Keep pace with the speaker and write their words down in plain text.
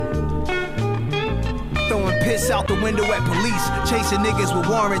piss out the window at police, chasing niggas with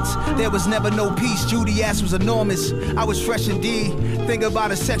warrants. There was never no peace, Judy ass was enormous. I was fresh indeed, think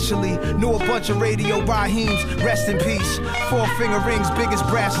about it sexually. Knew a bunch of radio Raheems, rest in peace. 4-finger rings, biggest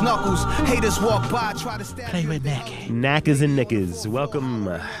brass knuckles. Haters walk by, try to stab. Play with Nick. Knackers and knickers. Welcome,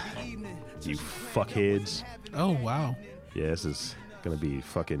 you fuckheads. Oh, wow. Yeah, this is gonna be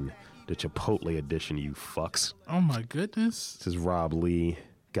fucking the Chipotle edition, you fucks. Oh, my goodness. This is Rob Lee,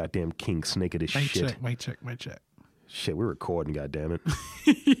 goddamn king snake of this shit. Mic check. Shit, we're recording, goddammit.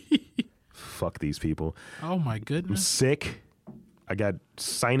 Fuck these people. Oh, my I'm goodness. sick. I got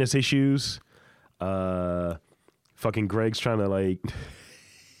sinus issues. Fucking Greg's trying to like...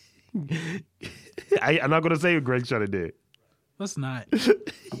 I'm not going to say what Greg's trying to do. Let's not.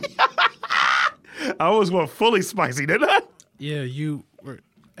 I almost went fully spicy, didn't I? Yeah,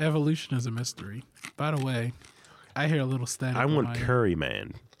 evolution is a mystery. By the way, I hear a little static. I want curry,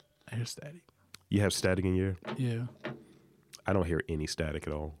 man. I hear static. You have static in your ear? Yeah. I don't hear any static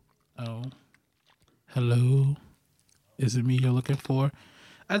at all. Oh. Hello? Is it me you're looking for?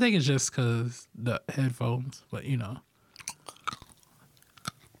 I think it's just because the headphones, but you know.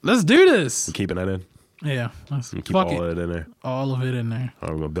 Let's do this. You keeping that in? Yeah. Let's You keep all of it in there. All of it in there. I'm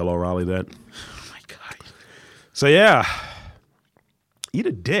going to Bill O'Reilly that. Oh, my God. So, yeah. Eat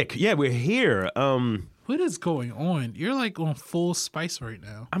a dick. Yeah, we're here. What is going on? You're like on full spice right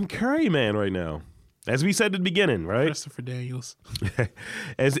now. I'm curry man right now. As we said at the beginning, right? Christopher Daniels.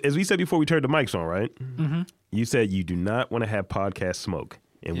 As we said before we turned the mics on, right? Mm-hmm. You said you do not want to have podcast smoke.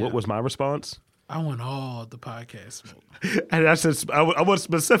 And what was my response? I want all the podcast smoke. And I said, I was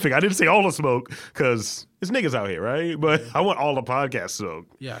specific. I didn't say all the smoke because it's niggas out here, right? But I want all the podcast smoke.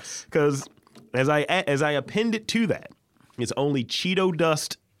 Yes. Because as I appended to that, it's only Cheeto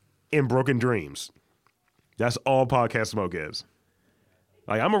dust and broken dreams. That's all podcast smoke is.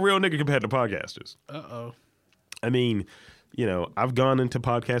 Like, I'm a real nigga compared to podcasters. Uh-oh. I mean, you know, I've gone into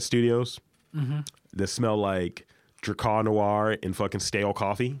podcast studios that smell like Dracar Noir and fucking stale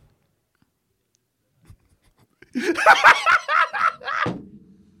coffee. The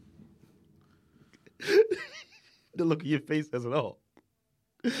look of your face says it all.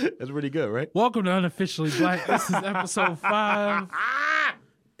 That's pretty good, right? Welcome to Unofficially Black. This is episode 5.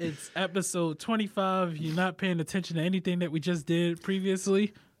 It's episode 25. You're not paying attention to anything that we just did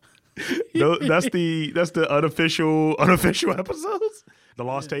previously. No, that's the unofficial episodes. The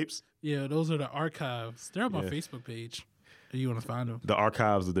lost tapes. Yeah, those are the archives. They're on my Facebook page. If you want to find them. The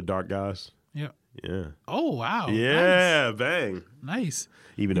archives of the dark guys. Yeah. Yeah. Oh, wow. Yeah, Nice. Bang. Nice.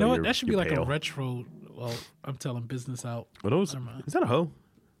 Even You though know what? you're, That should be you're like pale. a retro. Well, I'm telling business out. Are those, Never mind. is that a hoe?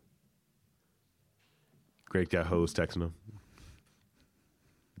 Greg got hoes texting him.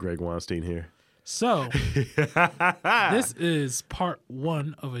 Greg Weinstein here. So, this is part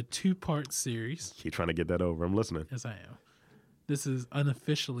 1 of a 2-part series. Keep trying to get that over. I'm listening. Yes, I am. This is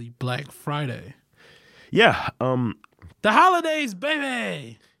Unofficially Black Friday. Yeah. The holidays,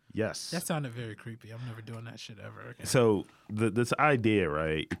 baby! Yes. That sounded very creepy. I'm never doing that shit ever. Okay. So this idea,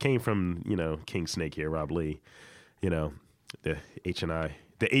 right? It came from King Snake here, Rob Lee. The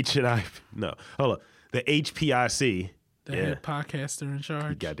HPIC. The head podcaster in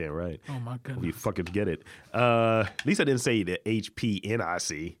charge. Goddamn right. Oh my goodness. You fucking get it. At least I didn't say the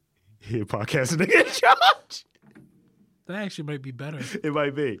HPNIC. Podcasting in charge. That actually might be better. It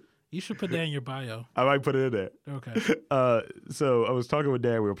might be. You should put that in your bio. I might put it in there. Okay. So I was talking with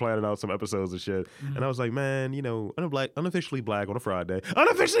Dad. We were planning out some episodes and shit. And I was like, man, unofficially black on a Friday.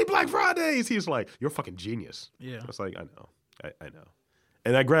 Unofficially Black Fridays. He was like, you're a fucking genius. Yeah. I was like, I know. I know.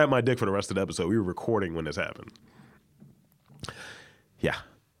 And I grabbed my dick for the rest of the episode. We were recording when this happened. Yeah.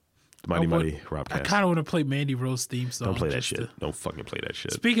 Mighty Robcast. I kind of want to play Mandy Rose theme song. Don't play that shit. Don't fucking play that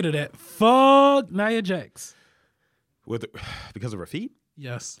shit. Speaking of that, fuck Nia Jax. Because of her feet?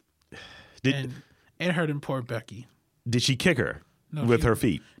 Yes. Did her and poor Becky. Did she kick her No, with her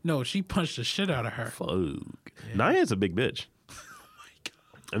feet? No, she punched the shit out of her. Fuck. Yeah. Nia's a big bitch. Oh my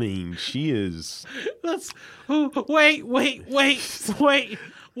God. I mean, she is. Wait. We.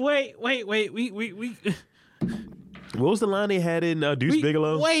 What was the line they had in Deuce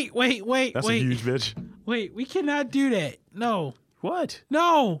Bigelow? Wait. That's a huge bitch. Wait, we cannot do that. No. What?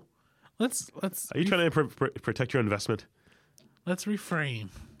 No. Let's. Are you trying to protect your investment? Let's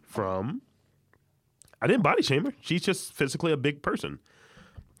refrain. From? I didn't body shame her. She's just physically a big person.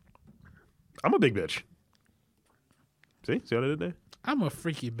 I'm a big bitch. See what I did there? I'm a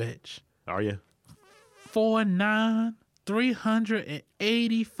freaky bitch. Are you? 4'9",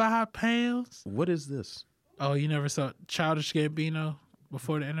 385 pounds. What is this? Oh, you never saw Childish Gambino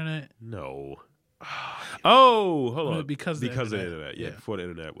before the internet? No. Oh, hold on. Because of the internet. Yeah, yeah. before the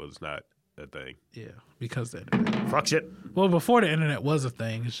internet was not that thing. Yeah, because the internet. Fuck shit. Well, before the internet was a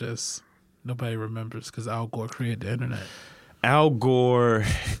thing, it's just nobody remembers because Al Gore created the internet. Al Gore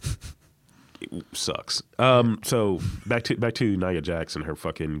sucks. So back to Nia Jackson, her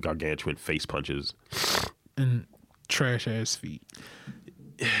fucking gargantuan face punches And trash ass feet.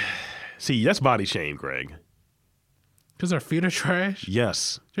 See, that's body shame, Greg. Because her feet are trash?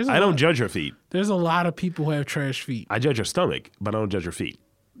 Yes. There's a I don't lot- judge her feet. There's a lot of people who have trash feet. I judge her stomach, but I don't judge her feet.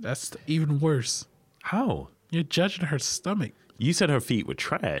 That's even worse. How? You're judging her stomach. You said her feet were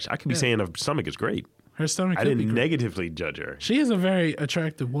trash. I could be saying her stomach is great. Her stomach I could be didn't great. negatively judge her. She is a very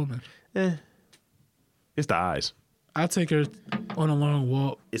attractive woman. It's the eyes. I'll take her on a long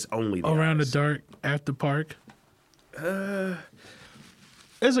walk It's only the around eyes. the dark after park.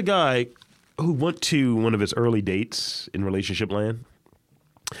 There's a guy who went to one of his early dates in relationship land.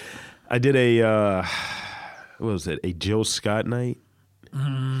 I did a what was it? A Jill Scott night.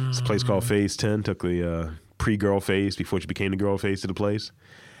 It's a place called Phase 10. Took the pre-girl phase before she became the girl phase to the place,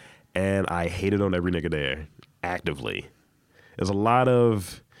 and I hated on every nigga there actively. There's a lot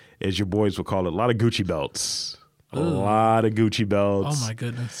of, as your boys would call it, a lot of Gucci belts. A lot of Gucci belts. Oh my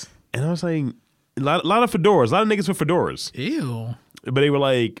goodness. And I was like, a lot of fedoras. A lot of niggas with fedoras. Ew. But they were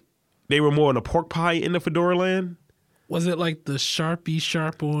like, they were more in the pork pie in the fedora land. Was it like the Sharpie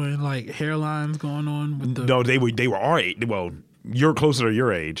sharp on like hairlines going on with the No, they were our age. Well, you're closer to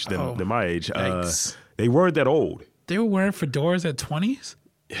your age than my age. yikes. They weren't that old. They were wearing fedoras at 20s?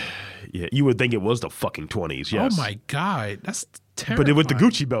 Yeah, you would think it was the fucking 20s. Yes. Oh my god. That's terrible. But it was the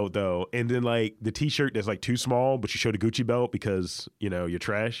Gucci belt though, and then like the T-shirt that's like too small, but you show the Gucci belt because you're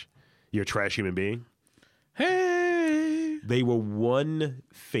trash. You're a trash human being. Hey. They were one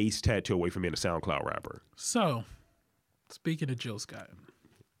face tattoo away from being a SoundCloud rapper. So, speaking of Jill Scott,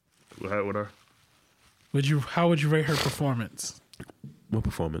 What her? how would you rate her performance? What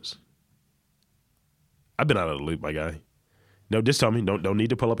performance? I've been out of the loop, my guy. No, just tell me. Don't need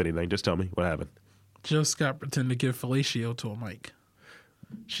to pull up anything. Just tell me what happened. Jill Scott pretended to give fellatio to a mic.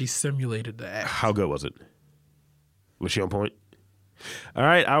 She simulated the act. How good was it? Was she on point? All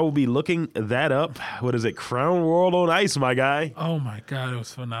right, I will be looking that up. What is it? Crown World on Ice, my guy. Oh my god, it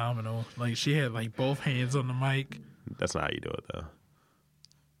was phenomenal. Like she had like both hands on the mic. That's not how you do it, though.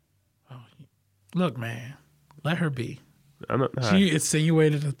 Look, man, let her be. I'm not, She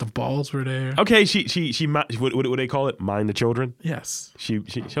insinuated that the balls were there. okay, she what do they call it? Mind the children. Yes, She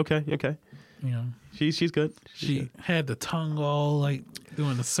okay. you know She's good. she had the tongue all like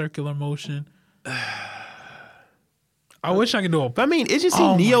doing the circular motion. I wish I could do a. But I mean, is you see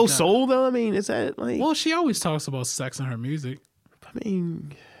Oh my neo God. soul though? I mean, is that like? Well, she always talks about sex in her music, I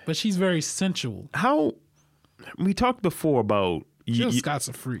mean, but she's very sensual. how? We talked before about Jill Scott's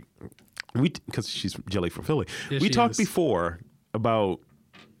a freak. because she's Jelly from Philly. Yeah, We she talked is. before about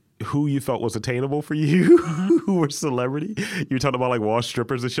who you felt was attainable for you, Mm-hmm. who were celebrity. You were talking about like wall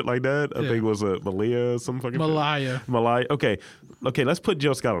strippers and shit like that. I Yeah. think it was Malia or some fucking Malaya. Malaya. Okay, let's put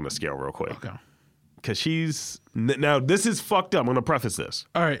Jill Scott on the scale real quick Okay. because she's now this is fucked up. I'm gonna preface this.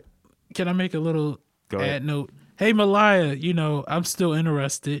 All right. Can I make a little Go ahead. ad note? Hey, Malaya, I'm still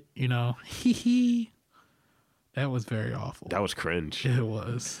interested, Hee hee. That was very awful. That was cringe. It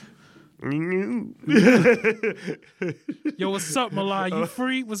was. hey Yo, what's up, Malaya? You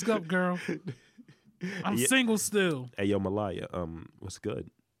free? What's up, girl? I'm single still. yo, Malaya. What's good?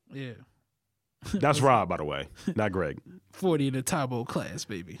 Yeah. That's Rob, by the way, not Greg. 40 in the Tabo class,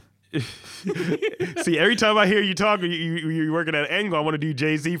 baby. See, every time I hear you talk, you're working at an angle. I want to do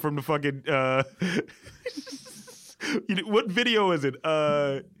Jay-Z from the fucking. What video is it?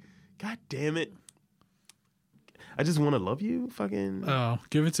 God damn it! I just want to love you, fucking. Oh,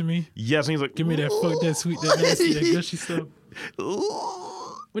 give it to me. Yes, and he's like, Give me that fuck, that sweet, that nasty, that gushy stuff.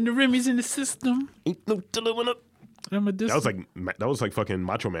 When the Remy's in the system, Ain't no telling when I- I'm a that was like fucking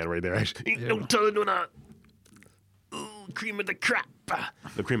Macho Man right there. Actually, ain't no Yeah. telling when I- Ooh, cream of the crap,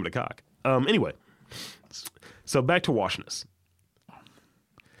 the cream of the cock. Anyway, so back to washness.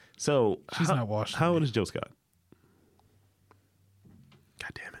 So She's not washing How me. old is Jill Scott?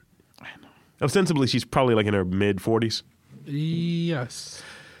 God damn it. I know. Ostensibly, she's probably like in her mid 40s. Yes.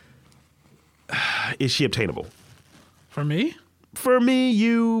 Is she obtainable? For me? For me,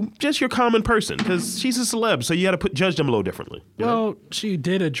 just your common person, because she's a celeb, so you got to judge them a little differently. you know? Well, she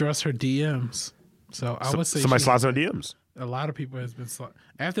did address her DMs. So I would say somebody she- slides in her DMs. a lot of people has been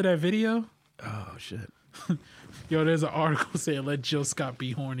after that video. Oh shit. Yo, there's an article saying let Jill Scott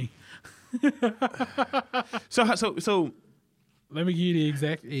be horny. So Let me give you the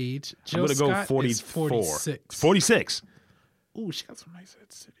exact age. I'm Jill gonna go Scott 44. is 46. 46. Ooh, she got some nice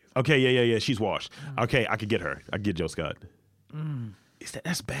head cities. Okay, yeah. She's washed. Okay, I could get her. I could get Jill Scott.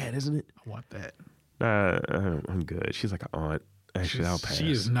 That's bad, isn't it? I want that. I'm good. She's like an aunt. Actually, I'll pass.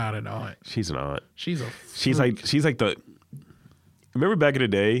 She is not an aunt. She's an aunt. She's like the. Remember back in the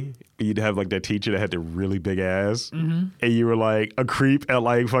day, you'd have like that teacher that had the really big ass, and you were like a creep at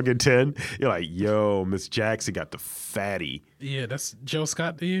like fucking 10. You're like, yo, Miss Jackson got the fatty. Yeah, that's Jill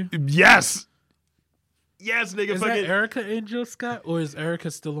Scott to you? Yes, nigga. Is that Erica and Jill Scott, or is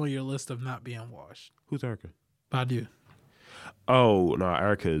Erica still on your list of not being washed? Who's Erica? Badu. Oh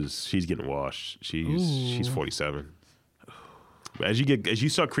no, she's getting washed. She's 47. As you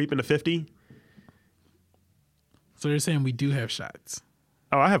start creeping to 50. So you're saying we do have shots?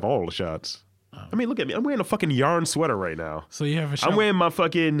 Oh, I have all the shots. Oh. I mean, look at me. I'm wearing a fucking yarn sweater right now. So you have a shot. I'm wearing my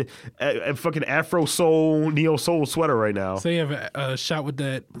fucking Afro soul, neo soul sweater right now. So you have a shot with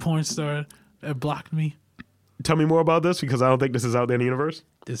that porn star that blocked me? Tell me more about this, because I don't think this is out there in the universe.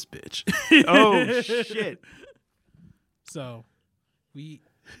 This bitch. Oh, shit. So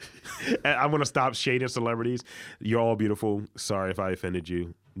I'm going to stop shading celebrities. You're all beautiful. Sorry if I offended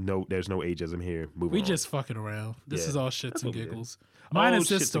you. No, there's no ageism here. Moving on. Just fucking around. This is all shits and giggles. Oh, Minus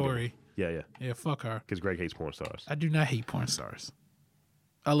this story. Yeah. Yeah, fuck her. Because Greg hates porn stars. I do not hate porn stars.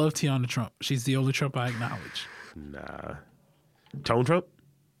 I love Tiana Trump. She's the only Trump I acknowledge. Nah. Tone Trump?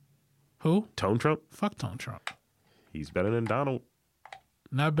 Who? Tone Trump? Fuck Tone Trump. He's better than Donald.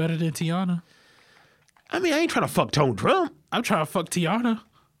 Not better than Tiana. I mean, I ain't trying to fuck Tone Trump. I'm trying to fuck Tiana.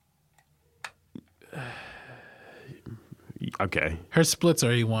 Okay. Her splits are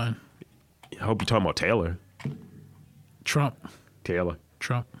A1. I hope you're talking about Taylor. Trump. Taylor.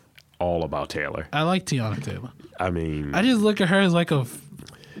 Trump. All about Taylor. I like Tiana Taylor. I mean, I just look at her as like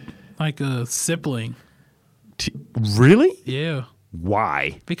a sibling. Really? Yeah.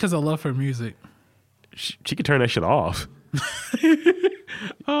 Why? Because I love her music. She could turn that shit off.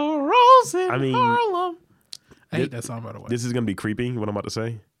 A rose in I mean, Harlem. I hate that song, by the way. This is going to be creepy, what I'm about to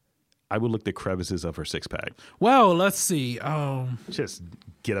say. I would look the crevices of her six pack. Well, let's see. Just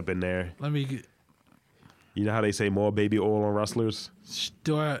get up in there. Let me get. You know how they say more baby oil on wrestlers?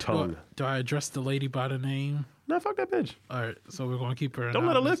 Do I address the lady by the name? No, fuck that bitch. All right, so we're going to keep her anonymous. Don't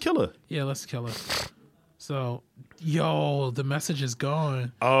let her live, kill her. Yeah, let's kill her. So, the message is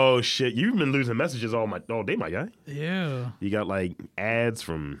gone. Oh, shit. You've been losing messages all day, my guy. Yeah. You got, like, ads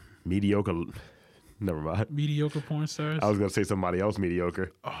from mediocre... Never mind. Mediocre porn stars? I was going to say somebody else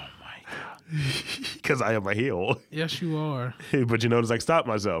mediocre. Oh, my God. Because I am a heel. Yes, you are. But you notice I stopped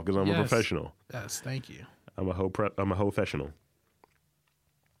myself because I'm a professional. Yes, thank you. I'm a whole professional.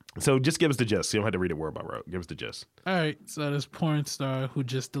 So just give us the gist. You don't have to read it word by word. Give us the gist. All right. So this porn star who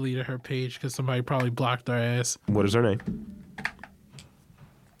just deleted her page because somebody probably blocked her ass. What is her name?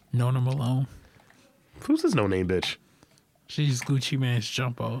 Nona Malone. Who's this no-name bitch? She's Gucci Mane's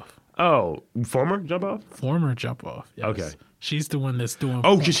jump off. Oh, former jump off? Former jump off. Yes. Okay. She's the one that's doing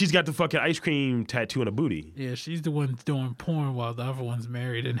porn. Because she's got the fucking ice cream tattoo on her booty. Yeah, she's the one doing porn while the other one's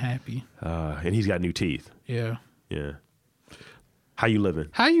married and happy. And he's got new teeth. Yeah. Yeah. How you living?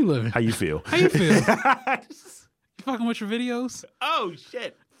 How you living? How you feel? How you feel? You fucking with your videos? Oh,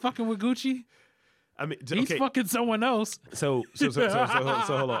 shit. Fucking with Gucci? I mean, He's fucking someone else. So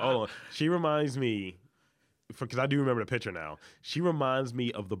hold on. She reminds me, because I do remember the picture now. She reminds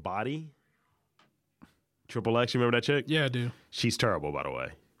me of The Body. Triple X, you remember that chick? Yeah, I do. She's terrible, by the way.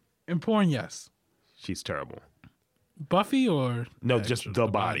 In porn, yes. She's terrible. Buffy or? No, just The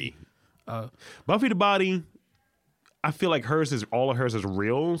Body. Buffy the Body, I feel like all of hers is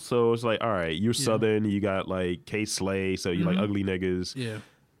real. So it's like, all right, you're Southern, you got like K Slay, so you like ugly niggas. Yeah.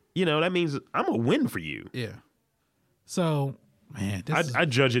 You know, that means I'm a win for you. Yeah. So, man, I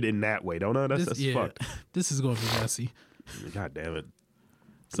judge it in that way, don't I? That's fucked. This is going to be messy. God damn it.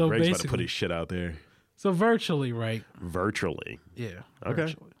 So Greg's basically, about to put his shit out there. So virtually, right? Virtually. Yeah. Okay.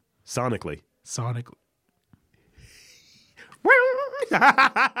 Virtually. Sonically.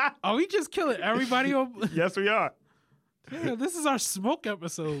 Are we just killing everybody? Yes, we are. Yeah, this is our smoke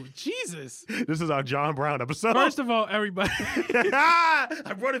episode. Jesus. This is our John Brown episode. First of all, everybody.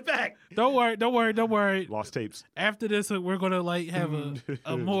 I brought it back. Don't worry. Lost tapes. After this, we're going to like have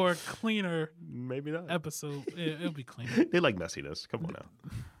a more cleaner Maybe not. episode. Yeah, it'll be cleaner. They like messiness. Come on now.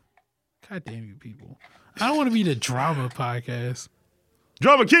 God damn you people. I don't want to be the drama podcast.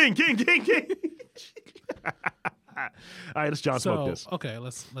 Drama king. All right, let's smoke this. Okay,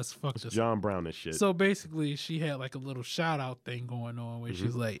 let's fuck this. John Brown this shit. So basically, she had like a little shout out thing going on where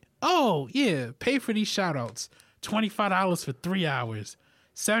she's like, "Oh yeah, pay for these shout outs. $25 for 3 hours,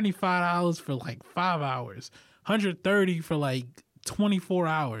 $75 for like 5 hours, $130 for like 24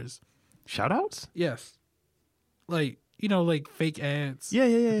 hours." Shout outs? Yes. Like, you know, like fake ads. Yeah.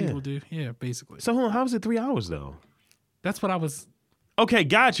 People do. Yeah, basically. So how was it 3 hours though? That's what I was. Okay,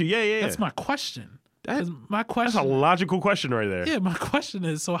 got you. Yeah. That's my question. That- 'Cause my question. That's a logical question right there. Yeah, my question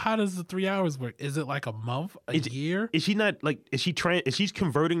is, so how does the 3 hours work? Is it like a month, a year? Is she not like? Is she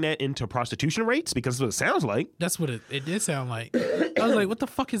converting that into prostitution rates? Because that's what it sounds like. That's what it did sound like. I was like, what the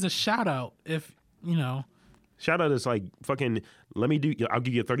fuck is a shout out? If Shout out is like fucking. I'll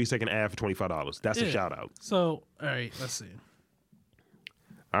give you a 30-second ad for $25. That's a shout out. So all right, let's see.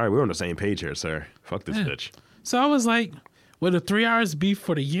 All right, we're on the same page here, sir. Fuck this bitch. So I was like, would the 3 hours be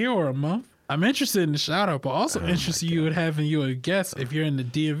for the year or a month? I'm interested in the shout out, but also interested you in having you a guest if you're in the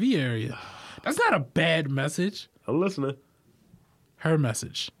DMV area. That's not a bad message. I'm listening. Her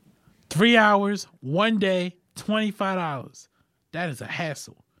message. 3 hours, 1 day, $25. That is a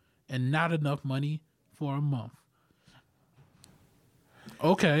hassle and not enough money for a month.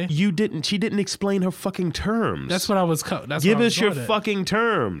 Okay. She didn't explain her fucking terms. That's what I was Give us your fucking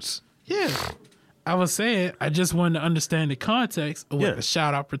terms. Yeah. I was saying, I just wanted to understand the context of what the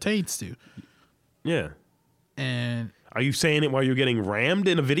shout out pertains to. Yeah. And are you saying it while you're getting rammed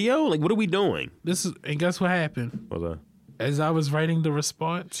in a video? Like, what are we doing? And guess what happened? What's that? As I was writing the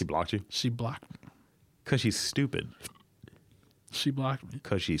response, She blocked you? she blocked me. Because she's stupid. She blocked me.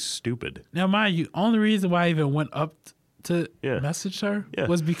 Because she's stupid. Now, mind you, only reason why I even went up to message her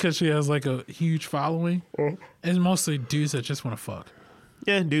was because she has like a huge following. It's mostly dudes that just want to fuck.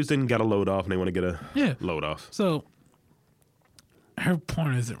 Yeah, dudes didn't got a load off and they want to get a load off. So her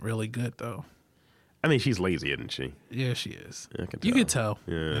porn isn't really good though. I mean, she's lazy, isn't she? Yeah, she is. I can You can tell.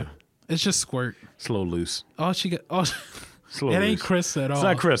 Yeah. It's just squirt. Slow loose. All she got. Oh, Slow it loose. ain't Chris at all. It's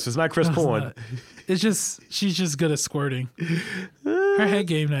not Chris. It's not Chris No, it's porn. not. It's just she's just good at squirting. Her head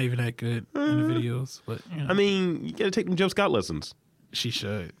game not even that good in the videos, but I mean, you got to take them Joe Scott lessons. she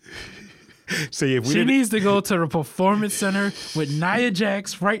should. See, if we She didn't- needs to go to the performance center with Nia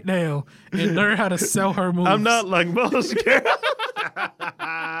Jax right now and learn how to sell her moves. I'm not like most girl.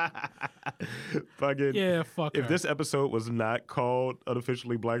 Fucking Yeah, fuck If her. this episode was not called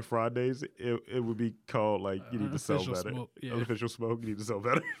Unofficially Black Fridays, it would be called like you need to sell Unofficial better. Smoke, yeah. Unofficial smoke, you need to sell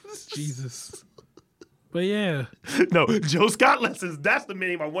better. Jesus. But yeah, No, Joe Scott lessons. That's the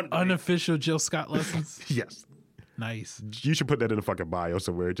name I wanted. unofficial Jill Scott lessons. Yes, Nice. you should put that in the fucking bio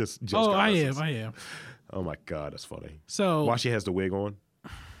somewhere. Just Joe Oh, Scott I lessons. am. Oh my god, that's funny. So, Why she has the wig on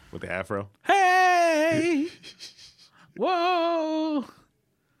with the afro? hey, whoa.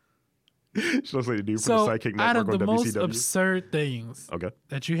 She looks like the dude from So, the Sidekick out of Network the on most WCW. absurd things Okay.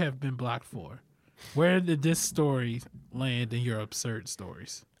 that you have been blocked for, where did this story land in your absurd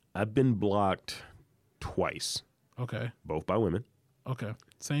stories? I've been blocked twice, Okay. both by women. Okay.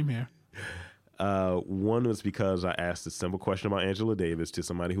 Same here. One was because I asked a simple question about Angela Davis to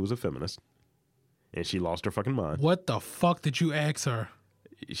somebody who was a feminist, and she lost her fucking mind. What the fuck did you ask her?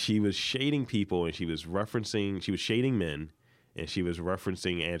 She was shading people, and she was shading men, and she was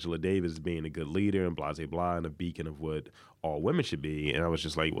referencing Angela Davis as being a good leader and blah, blah, blah, and a beacon of what all women should be. And I was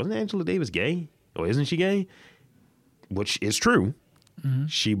just like, wasn't Angela Davis gay? Or isn't she gay? Which is true. Mm-hmm.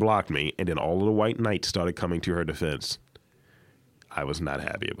 She blocked me, and then all of the white knights started coming to her defense. I was not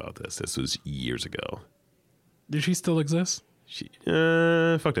happy about this. This was years ago. Does she still exist? Fuck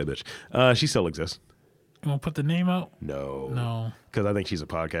that bitch. She still exists. You want to put the name out? No. No. Because I think she's a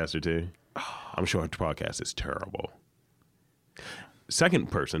podcaster too. I'm sure her podcast is terrible.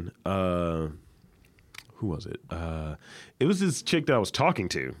 Second person, who was it? It was this chick that I was talking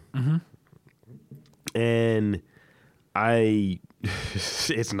to. Mm-hmm. And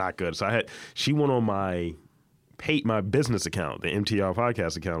it's not good. So she went on my business account, the MTR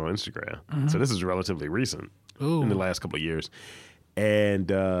podcast account on Instagram. Mm-hmm. So this is relatively recent Ooh. in the last couple of years. And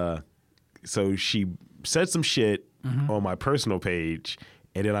so she said some shit on my personal page,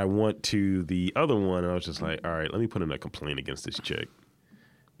 and then I went to the other one, and I was just like, all right, let me put in a complaint against this chick.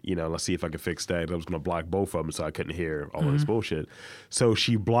 You know, let's see if I can fix that. I was going to block both of them so I couldn't hear all of this bullshit. So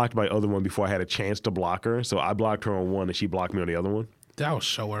she blocked my other one before I had a chance to block her. So I blocked her on one, and she blocked me on the other one. That'll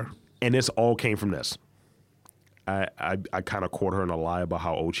show her. And this all came from this. I kind of caught her in a lie about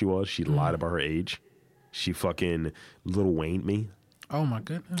how old she was. She lied about her age. She fucking Lil Wayne'd me. Oh my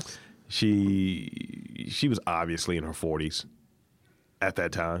goodness. She was obviously in her 40s at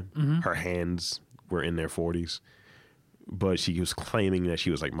that time. Her hands were in their 40s. But she was claiming that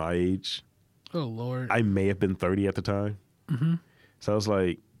she was like my age. Oh Lord. I may have been 30 at the time. So I was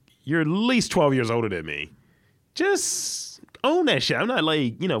like, you're at least 12 years older than me. Just own that shit. I'm not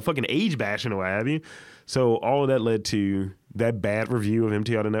like, fucking age bashing or what have you. So all of that led to that bad review of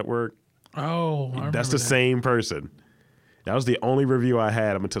MTR the Network. Oh, That's the same person. That was the only review I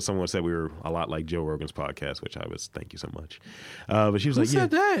had up until someone said we were a lot like Joe Rogan's podcast, which I was, thank you so much. But she was Who like,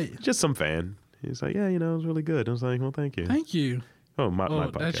 said that? just some fan. He's like, yeah, it was really good. I was like, well, thank you. Thank you. Oh, my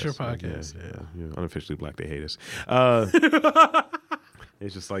podcast. That's your podcast. Yeah. Unofficially black. They hate us.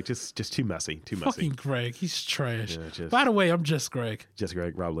 It's just like just too messy. Too messy. Fucking Greg, he's trash. Yeah, By the way, I'm just Greg. Just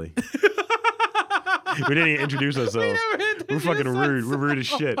Greg, probably. We didn't even introduce ourselves. We're fucking rude. We're rude as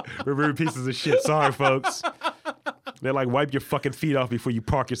shit. We're rude pieces of shit. Sorry, folks. They're like, wipe your fucking feet off before you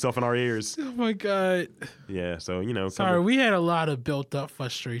park yourself in our ears. Oh my god. Yeah, so Sorry, we had a lot of built up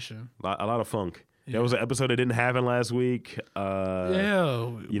frustration. a lot of funk. Yeah. There was an episode that didn't happen last week. We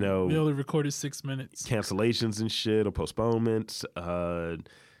only recorded 6 minutes. Cancellations and shit or postponements.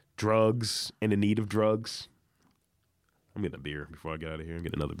 Drugs, in the need of drugs. I'm getting a beer before I get out of here. I'm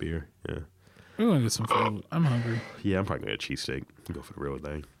getting another beer. Yeah. We're gonna get some food. I'm hungry. Yeah, I'm probably gonna get a cheesesteak and go for the real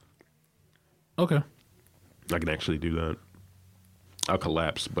thing. Okay. I can actually do that. I'll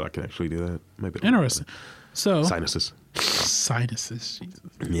collapse, but I can actually do that. Maybe Interesting. So sinuses. Jesus.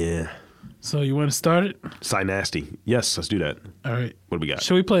 Yeah. So you want to start it? Sinasty. Yes, let's do that. All right. What do we got?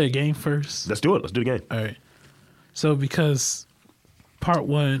 Should we play a game first? Let's do it. Let's do the game. All right. So because part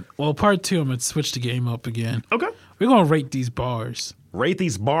 2, I'm gonna switch the game up again. Okay. We're gonna rate these bars, Rate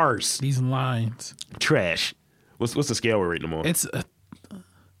these bars. these lines. Trash. What's the scale we're rating them on? It's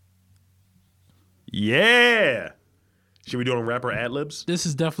Yeah. Should we do it on rapper ad libs? this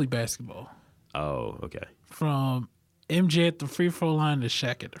is definitely basketball. Oh, okay. From MJ at the free throw line to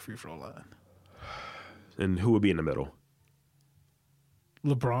Shaq at the free throw line. And who would be in the middle?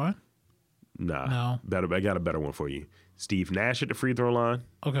 LeBron? Nah. No. I got a better one for you. Steve Nash at the free throw line.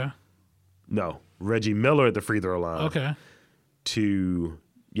 Okay. No. Reggie Miller at the free throw line. Okay.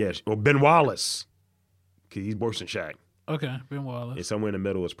 Ben Wallace. Because he's worse than Shaq. Okay. Ben Wallace. And somewhere in the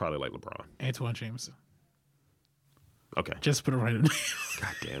middle is probably like LeBron. Antoine Jameson. Okay. Just put it right in there.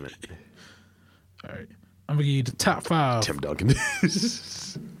 God damn it. All right. I'm going to give you the top 5. Tim Duncan.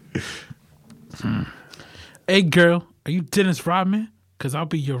 Hey, girl, are you Dennis Rodman? Because I'll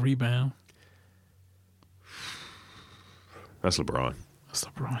be your rebound. That's LeBron. That's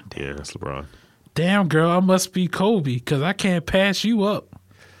LeBron. Damn. Yeah, that's LeBron. Damn, girl, I must be Kobe because I can't pass you up.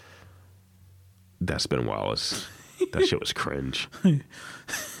 That's Ben Wallace. That shit was cringe.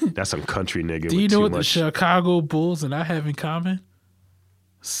 That's some country nigga. Do you with know too what the much... Chicago Bulls and I have in common?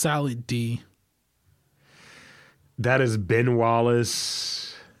 Solid D. That is Ben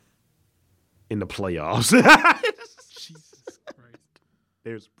Wallace in the playoffs. Jesus Christ.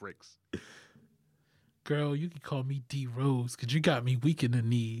 There's bricks. Girl, you can call me D Rose because you got me weak in the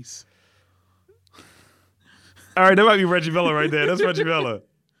knees. All right, that might be Reggie Miller right there. That's Reggie Miller.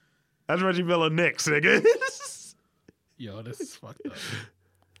 That's Reggie Miller Knicks, nigga. Yo, this is fucked up.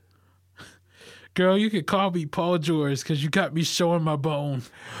 Girl, you can call me Paul George because you got me showing my bone.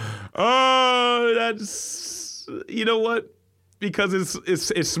 Oh, that's... You know what? Because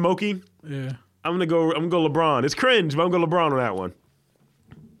it's smoky. Yeah. I'm gonna go LeBron. It's cringe, but I'm gonna go LeBron on that one.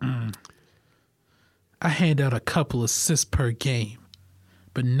 I hand out a couple assists per game,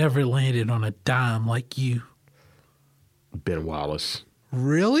 but never landed on a dime like you. Ben Wallace.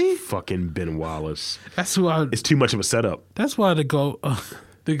 Really? Fucking Ben Wallace. That's why. It's too much of a setup. That's why the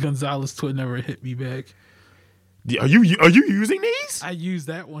Gonzalez twin never hit me back. Are you using these? I used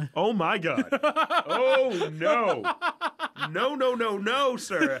that one. Oh my God. Oh no. No,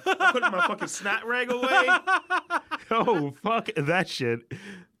 sir. I'm putting my fucking snot rag away. Oh, fuck that shit.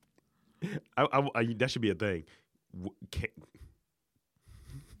 That should be a thing.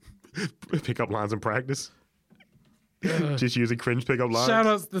 Pick up lines in practice. Just using cringe pickup lines. Shout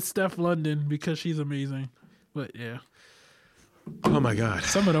out to Steph London because she's amazing. But yeah. Oh my God.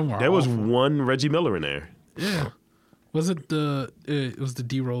 Some of them were There was awful. one Reggie Miller in there. Yeah. Was it it was the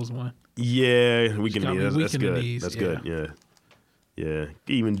D Rose one? Yeah, we can got be. me That's weak in the good. knees, That's yeah. good. Yeah.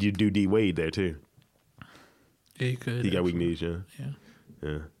 Even you do D Wade there too. Yeah, you could. He got weak knees. Yeah. Yeah.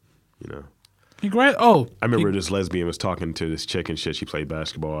 You know. Congrats. Oh, I remember this lesbian was talking to this chick and shit. She played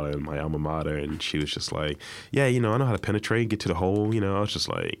basketball in my alma mater, and she was just like, "Yeah, I know how to penetrate, get to the hole." I was just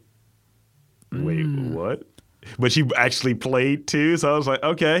like, "Wait, what?" But she actually played too, so I was like,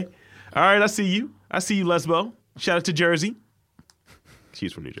 "Okay, all right, I see you, Lesbo." Shout out to Jersey.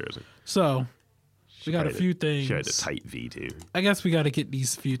 She's from New Jersey. So we got a few things. She had a tight V too. I guess we got to get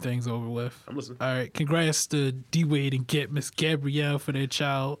these few things over with. I'm listening. All right, congrats to D Wade and get Miss Gabrielle for their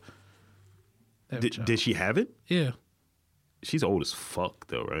child. Did she have it? Yeah. She's old as fuck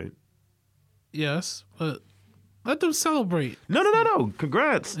though, right? Yes, but let them celebrate. No.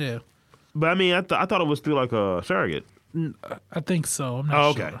 Congrats. Yeah. But I mean, I thought it was through like a surrogate. I think so. I'm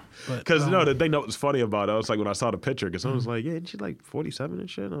not okay. sure. Because the thing that was funny about it, I was like, when I saw the picture, because someone was like, "Yeah, isn't she like 47 and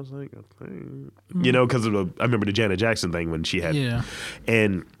shit?" And I was like, "Okay." Because I remember the Janet Jackson thing when she had, Yeah.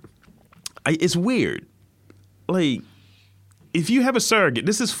 and it's weird, like if you have a surrogate,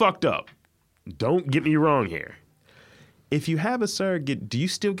 this is fucked up. Don't get me wrong here. If you have a surrogate, do you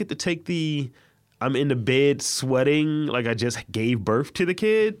still get to take the I'm in the bed sweating like I just gave birth to the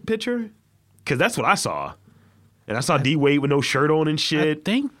kid picture? Because that's what I saw. And I saw D Wade with no shirt on and shit.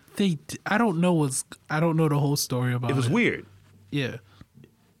 I think I don't know the whole story about it. It was weird. Yeah.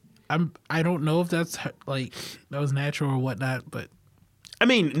 I don't know if that's like that was natural or whatnot, but I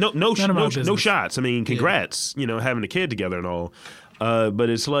mean, no shots. I mean, congrats, having a kid together and all. But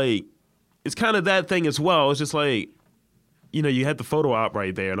it's like, it's kind of that thing as well. It's just like, you had the photo op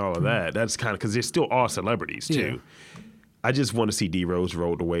right there and all of that. That's kind of, because they're still all celebrities too. Yeah. I just want to see D Rose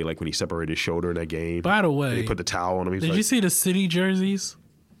rolled away like when he separated his shoulder in that game. By the way, they put the towel on him. Did you see the city jerseys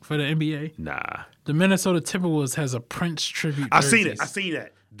for the NBA? Nah. The Minnesota Timberwolves has a Prince tribute jersey. I seen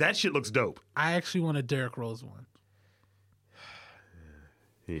that. That shit looks dope. I actually want a Derrick Rose one.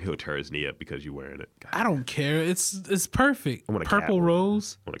 He'll tear his knee up because you're wearing it. God. I don't care. It's perfect. I want a purple cat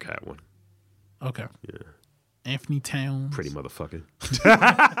rose. I want a cat one. Okay. Yeah. Anthony Towns. Pretty motherfucker.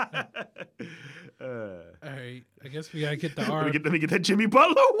 All right. I guess we gotta get the R. Let me get that Jimmy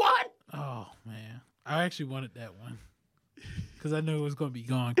Butler one. Oh man, I actually wanted that one because I knew it was gonna be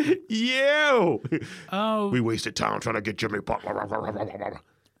gone. Yo. Oh. We wasted time trying to get Jimmy Butler. I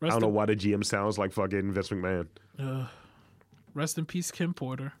don't know why the GM sounds like fucking Vince McMahon. Rest in peace, Kim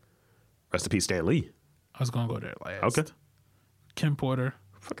Porter. Rest in peace, Stan Lee. I was gonna go there last. Okay. Kim Porter.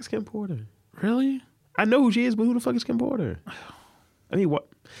 Who the fuck is Kim Porter? Really? I know who she is, but who the fuck is Kim Porter? I mean, what?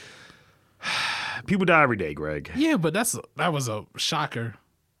 People die every day, Greg. Yeah, but that was a shocker.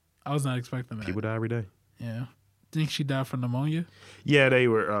 I was not expecting that. People die every day. Yeah. Think she died from pneumonia? Yeah, they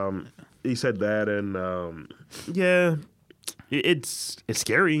were. He said that, and yeah, it's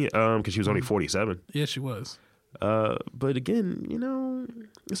scary because she was only 47. Yeah, she was. But again,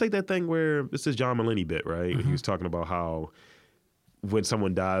 it's like that thing where it's this John Mulaney bit, right? Mm-hmm. He was talking about how when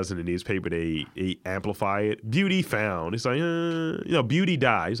someone dies in the newspaper, they amplify it. Beauty found. It's like, beauty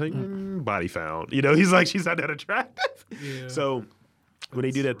died. He's like, body found. He's like, she's not that attractive. Yeah. So when they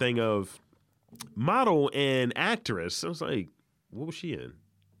do that thing of model and actress, I was like, what was she in?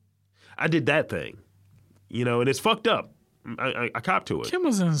 I did that thing, and it's fucked up. I copped to it. Kim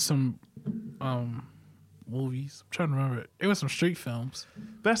was in some movies. I'm trying to remember it. It was some street films.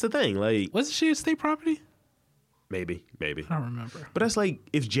 That's the thing. Like, wasn't she a state property? Maybe. I don't remember. But that's like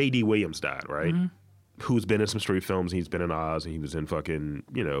if J.D. Williams died, right? Mm-hmm. Who's been in some street films. He's been in Oz, and he was in fucking,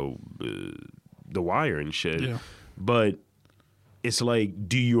 The Wire and shit. Yeah. But it's like,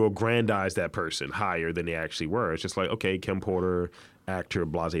 do you aggrandize that person higher than they actually were? It's just like, okay, Kim Porter, actor,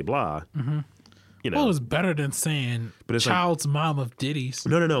 blah, blah, blah. Mm-hmm. Well, it's better than saying child's mom of Diddy's.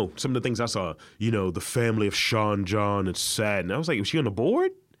 No. Some of the things I saw, the family of Sean John and sad. And I was like, was she on the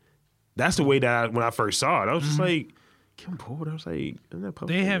board? That's the way that when I first saw it, I was just like, Kim Porter. I was like, isn't that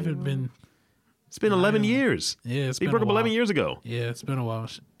they haven't been. It's been 11 years. Yeah, it's they been broke up 11 years ago. Yeah, it's been a while.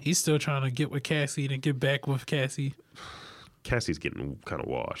 He's still trying to get with Cassie and get back with Cassie. Cassie's getting kind of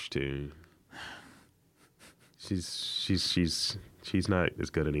washed too. She's not as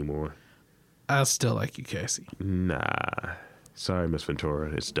good anymore. I still like you, Cassie. Nah, sorry, Miss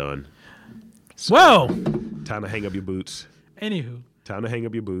Ventura. It's done. Whoa! Time to hang up your boots. Anywho. Time to hang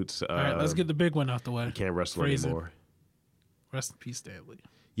up your boots. All right, let's get the big one out the way. You can't wrestle anymore. Rest in peace, Stanley.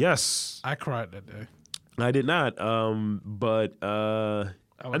 Yes. I cried that day. I did not. But I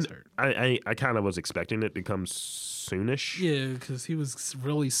was hurt. I kind of was expecting it to come soonish. Yeah, because he was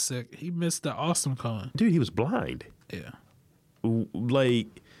really sick. He missed the Awesome Con. Dude, he was blind. Yeah. Like,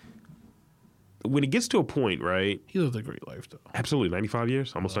 when it gets to a point, right? He lived a great life, though. Absolutely. 95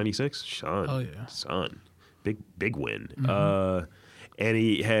 years, almost 96. Son. Oh, yeah. Son. Big win. Mm-hmm. And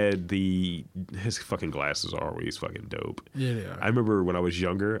he had his fucking glasses are always fucking dope. Yeah, they are. I remember when I was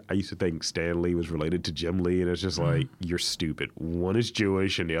younger, I used to think Stan Lee was related to Jim Lee, and it's just like, you're stupid. One is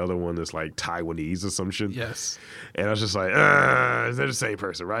Jewish, and the other one is like Taiwanese or some shit. Yes. And I was just like, they're the same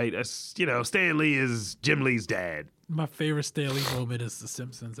person, right? That's, Stan Lee is Jim Lee's dad. My favorite Stan Lee moment is the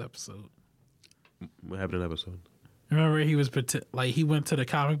Simpsons episode. What happened in that episode? Remember, he was he went to the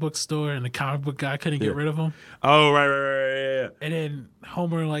comic book store and the comic book guy couldn't get rid of him. Oh, right, yeah. And then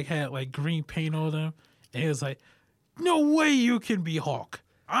Homer had green paint on him, and he was like, "No way you can be Hawk.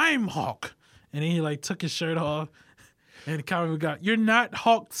 I'm Hawk." And then he took his shirt off, and the comic book guy, "You're not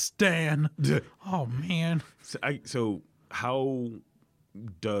Hawk, Stan." Oh man. So how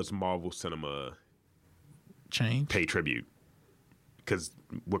does Marvel Cinema change? Pay tribute? Because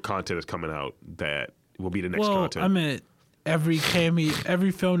what content is coming out that will be the next content? I mean, every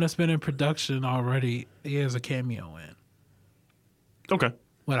film that's been in production already, he has a cameo in. Okay.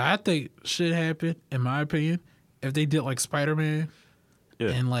 What I think should happen, in my opinion, if they did like Spider-Man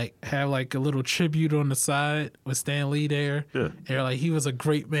and like have like a little tribute on the side with Stan Lee there. Yeah. And they're like, he was a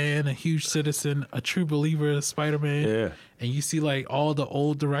great man, a huge citizen, a true believer of Spider-Man. Yeah. And you see like all the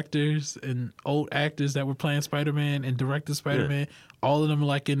old directors and old actors that were playing Spider-Man and directed Spider-Man, all of them are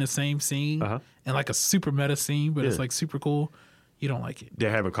like in the same scene and like a super meta scene, but it's like super cool. You don't like it. They're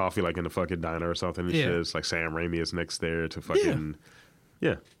having coffee like in the fucking diner or something and shit. It's like Sam Raimi is next there to fucking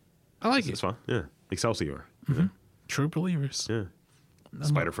I like it's it. fun. Yeah. Excelsior. True believers. Yeah.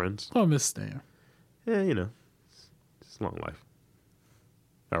 Spider Friends. Oh, Miss Stan. Yeah, you know. It's a long life.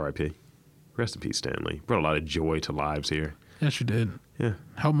 R.I.P. Rest in peace, Stanley. Brought a lot of joy to lives here. Yes, you did. Yeah.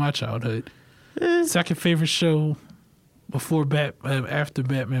 Helped my childhood. Second favorite show after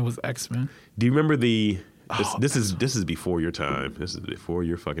Batman was X-Men. Do you remember this is before your time. This is before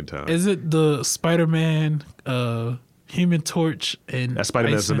your fucking time. Is it the Spider-Man, Human Torch, and That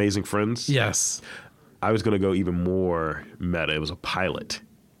Spider-Man's Iceman? Amazing Friends? Yes. I was going to go even more meta. It was a pilot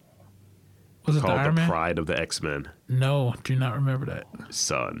Was it the called Iron The Man? Pride of the X-Men. No, do not remember that.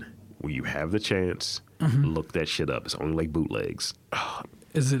 Son, when you have the chance, look that shit up. It's only like bootlegs.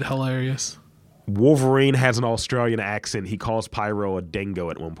 Is it hilarious? Wolverine has an Australian accent. He calls Pyro a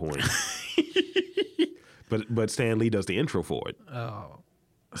dingo at one point. But Stan Lee does the intro for it. Oh.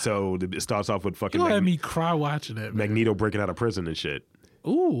 So it starts off with fucking You had me cry watching it, man. Magneto breaking out of prison and shit.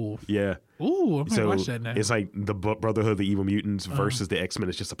 Ooh. Yeah. Ooh, I'm gonna watch that now. It's like the Brotherhood of the Evil Mutants versus the X-Men.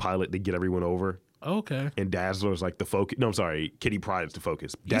 It's just a pilot to get everyone over. Okay. And Dazzler's like the focus. No, I'm sorry. Kitty Pryde's the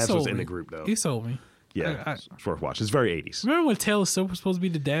focus. You Dazzler's sold in me. the group, though. You sold me. Yeah. I- It's worth watching. It's very 80s. Remember when Taylor Swift was supposed to be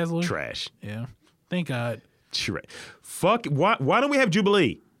the Dazzler? Trash. Yeah. Thank God. Trash. Fuck. Why don't we have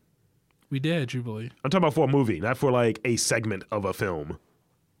Jubilee? We did Jubilee. I'm talking about for a movie, not for like a segment of a film.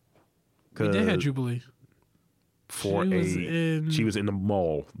 We did have Jubilee. She was in the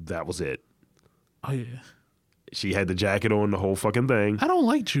mall. That was it. Oh, yeah. She had the jacket on, the whole fucking thing. I don't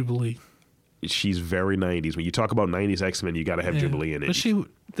like Jubilee. She's very 90s. When you talk about 90s X-Men, you got to have Yeah. Jubilee in it.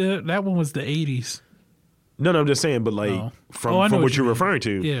 But that one was the 80s. No, I'm just saying, but like Oh. I know from what what you you're mean. referring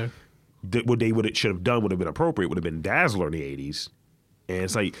to, Yeah. what they should have done would have been appropriate. Would have been Dazzler in the 80s. And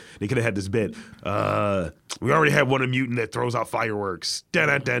it's like they could have had this bit. We already have one a mutant that throws out fireworks. Dun,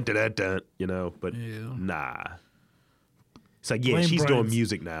 dun, dun, dun, dun, dun, you know, but nah. It's like, yeah, Blame she's doing Bryan's-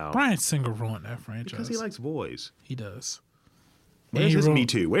 music now. Bryan Singer ruined that franchise. Because he likes boys. He does. Where's And he his wrote- Me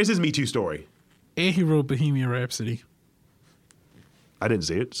Too? Where's his Me Too story? And he wrote Bohemian Rhapsody. I didn't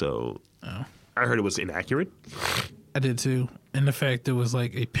see it, so I heard it was inaccurate. I did too. And the fact it was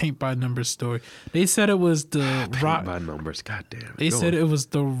like a paint by numbers story. They said it was the rock. By numbers, goddamn. They said it was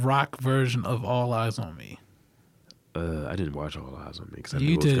the rock version of All Eyes on Me. I didn't watch All Eyes on Me because I knew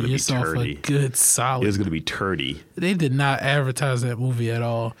You it was did going to be yourself a turdy. good It solid. was going to be turdy. They did not advertise that movie at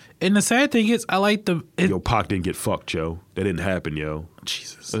all. And the sad thing is, I like Yo, Pac didn't get fucked, Joe. That didn't happen, yo.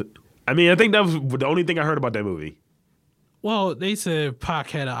 Jesus. I mean, I think that was the only thing I heard about that movie. Well, they said Pac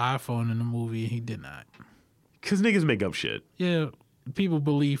had an iPhone in the movie and he did not. Because niggas make up shit. Yeah, people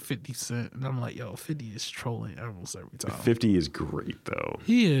believe 50 Cent. And I'm like, yo, 50 is trolling almost every time. 50 is great, though.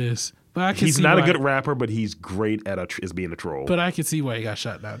 He is. But I can He's see not a why- good rapper, but he's great at as being a troll. But I can see why he got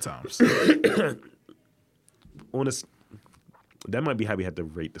shot 9 times. That might be how we have to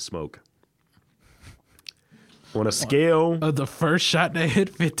rate the smoke. On a scale... The first shot that hit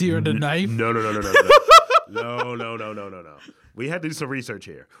 50 or the knife? No. No. We had to do some research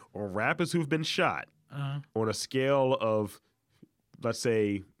here. On rappers who've been shot, on a scale of, let's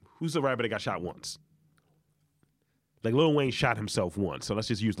say, who's the rapper that got shot once? Like Lil Wayne shot himself once, so let's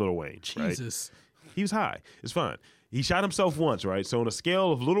just use Lil Wayne. Jesus. Right? He was high. It's fine. He shot himself once, right? So on a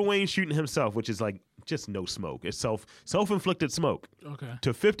scale of Lil Wayne shooting himself, which is like just no smoke, it's self-inflicted smoke, Okay.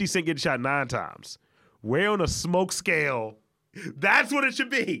 to 50 Cent getting shot 9 times. Where on a smoke scale, that's what it should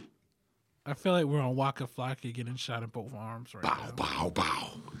be. I feel like we're on Waka Flocka getting shot in both arms right now.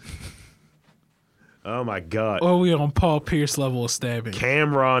 Bow. Oh my God. Or we on Paul Pierce level of stabbing.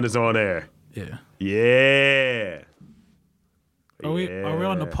 Cameron is on there. Yeah. Yeah. Are we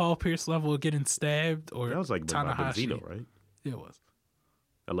on the Yeah. Paul Pierce level of getting stabbed or That was like by Tanahashi? Benzino, right? Yeah, it was.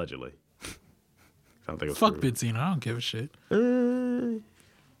 Allegedly. I don't think it was Fuck true. Benzino. I don't give a shit.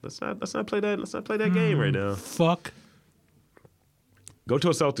 Let's not play that. Let's not play that game right now. Fuck. Go to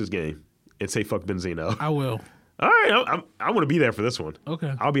a Celtics game and say fuck Benzino. I will. All right, I want to be there for this one.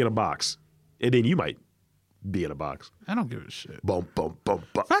 Okay. I'll be in a box, and then you might be in a box. I don't give a shit. Bum bum bum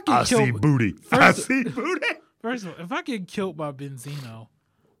bum. If I get I see killed- booty. I see booty. First of all, if I get killed by Benzino,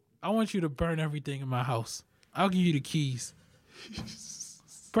 I want you to burn everything in my house. I'll give you the keys.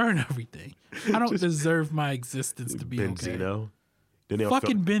 Burn everything. I don't deserve my existence to be okay. Benzino. Then they'll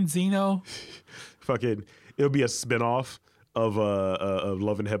Fucking Benzino. fucking. It'll be a spinoff of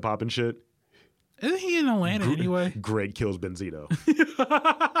Love and Hip Hop and shit. Isn't he in Atlanta anyway? Greg kills Benzino.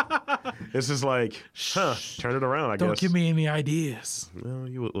 It's just like, turn it around. Don't give me any ideas. Well,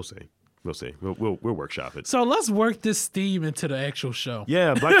 we'll see. We'll see. We'll workshop it. So let's work this theme into the actual show.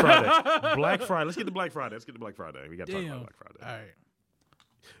 Yeah, Black Friday. Black Friday. Let's get to Black Friday. We got to talk about Black Friday. All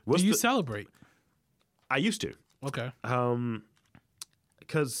right. Do you celebrate? I used to. Okay.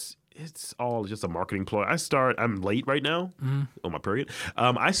 Because it's all just a marketing ploy. I'm late right now on my period.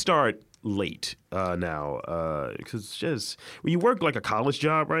 I start late now because just when you work like a college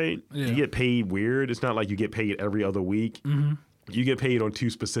job, right? Yeah. You get paid weird. It's not like you get paid every other week. Mm-hmm. You get paid on 2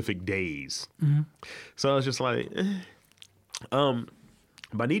 specific days. Mm-hmm. So I was just like, but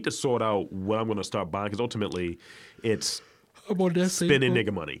I need to sort out what I'm going to start buying because ultimately it's spending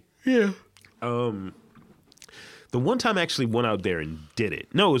nigga money. Yeah. The one time I actually went out there and did it.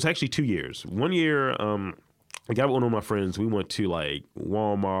 No, it was actually 2 years. 1 year, I got one of my friends. We went to like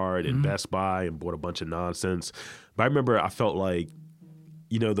Walmart and Best Buy and bought a bunch of nonsense. But I remember I felt like,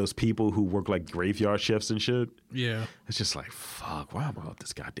 you know, those people who work like graveyard shifts and shit. Yeah. It's just like, fuck, why am I out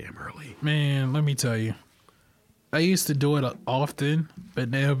this goddamn early? Man, let me tell you. I used to do it often, but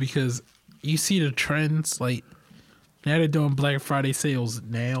now because you see the trends, like now they're doing Black Friday sales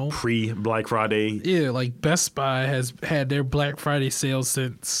now. Pre-Black Friday. Yeah, like Best Buy has had their Black Friday sales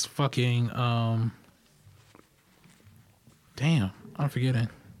since fucking, damn, I'm forgetting.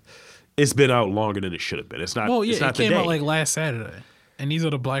 It's been out longer than it should have been. It's not. Well, yeah, it's not it came today. out like last Saturday. And these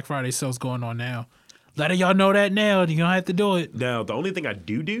are the Black Friday sales going on now. Letting y'all know that now. You're going to have to do it. Now, the only thing I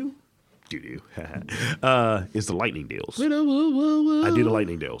do is the lightning deals. I do the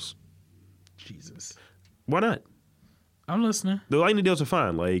lightning deals. Jesus. Why not? I'm listening. The lightning deals are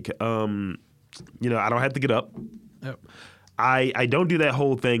fine. Like, you know, I don't have to get up. Yep. I don't do that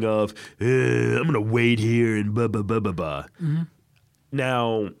whole thing of, I'm going to wait here and blah, blah, blah, blah, blah. Mm-hmm.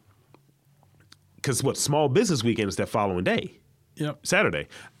 Now, because small business weekend is that following day. Yep. Saturday.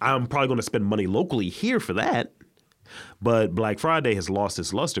 I'm probably going to spend money locally here for that. But Black Friday has lost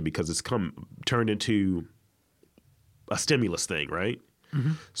its luster because it's turned into a stimulus thing, right?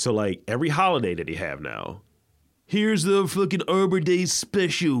 Mm-hmm. So like every holiday that they have now, here's the fucking Arbor Day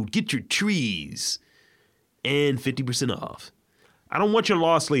special. Get your trees and 50% off. I don't want your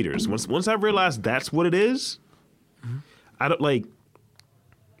lost leaders. Once I realized that's what it is, I don't like.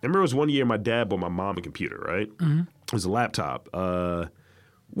 I remember it was 1 year my dad bought my mom a computer, right? Mm-hmm. It was a laptop.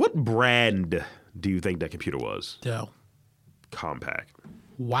 What brand do you think that computer was? Dell. Compaq.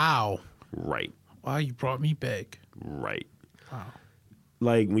 Wow. Right. Wow, you brought me back. Right. Wow.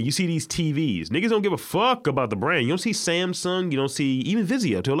 Like when you see these TVs, niggas don't give a fuck about the brand. You don't see Samsung. You don't see even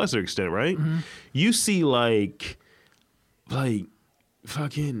Vizio to a lesser extent, right? Mm-hmm. You see like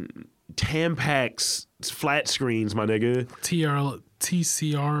fucking Tampax flat screens, my nigga.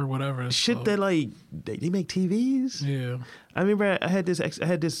 TCR or whatever. Shit that like they make TVs. Yeah. I remember I had this.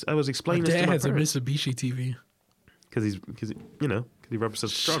 I was explaining this to my dad has parents. a Mitsubishi TV. Because he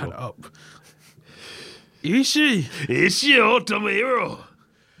represents the struggle. Shut up. It's your ultimate hero.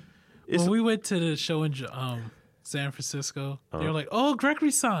 When we went to the show in San Francisco, they were like, "Oh,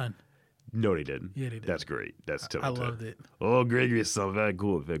 Gregory-san." No, they didn't. Yeah, they did. That's great. That's I loved it. Oh, Gregory-san, very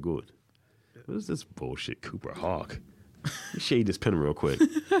good, very good. What is this bullshit, Cooper Hawk? Shade this pen real quick.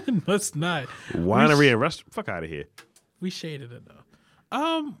 Let's not. Winery and restaurant. Fuck out of here. We shaded it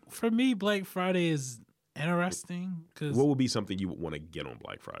though. For me, Black Friday is interesting because what would be something you would want to get on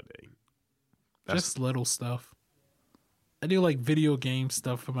Black Friday? Just little stuff. I do like video game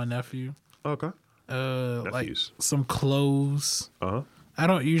stuff for my nephew. Okay. Like Nephews. some clothes. Uh-huh. I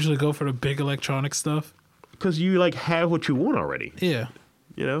don't usually go for the big electronic stuff. Because you like have what you want already. Yeah.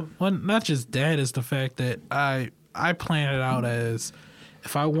 You know? Well, not just that, is the fact that I plan it out as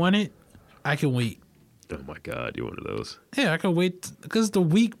if I want it, I can wait. Oh my God, you're one of those. Yeah, I can wait because the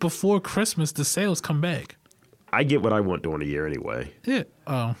week before Christmas, the sales come back. I get what I want during the year anyway. Yeah.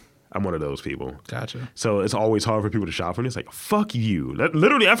 Oh. I'm one of those people. Gotcha. So it's always hard for people to shop for me. It's like, fuck you.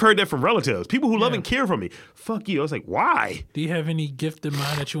 Literally, I've heard that from relatives. People who love and care for me. Fuck you. I was like, why? Do you have any gift in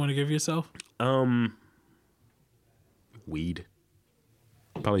mind that you want to give yourself? Weed.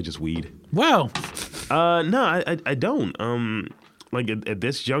 Probably just weed. Well. No, I don't. Like at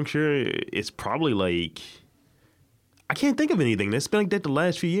this juncture, it's probably like, I can't think of anything. It's been like that the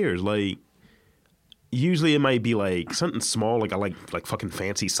last few years. Like, usually it might be like something small, like I like fucking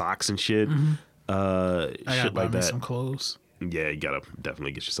fancy socks and shit. Mm-hmm. I gotta shit buy like me that. some clothes. Yeah, you gotta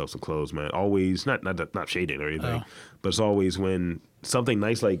definitely get yourself some clothes, man. Always not shading or anything, but it's always when something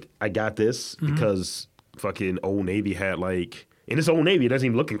nice like I got this because fucking Old Navy had like And it's Old Navy. It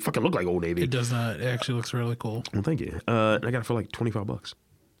doesn't even fucking look like Old Navy. It does not. It actually looks really cool. Well, thank you. And I got it for like $25.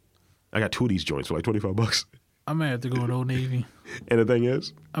 I got 2 of these joints for like $25. I might have to go with Old Navy. And the thing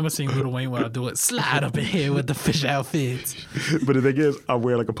is, I'm gonna sing Lil Wayne while I do it. Slide up in here with the fish outfits. but the thing is, I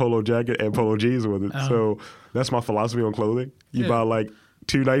wear like a polo jacket and polo jeans with it. So that's my philosophy on clothing. You buy like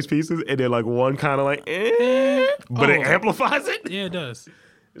 2 nice pieces and then like one kind of like, but it amplifies it. Yeah, it does.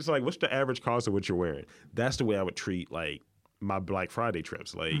 It's like, what's the average cost of what you're wearing? That's the way I would treat like my Black Friday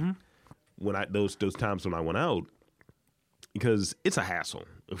trips. Like when those times when I went out, because it's a hassle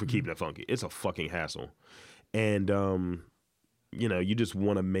if we're keeping it funky. It's a fucking hassle. And, you just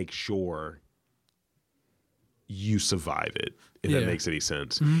want to make sure you survive it, if that makes any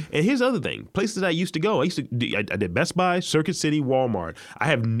sense. And here's the other thing. Places I used to go. I did Best Buy, Circuit City, Walmart.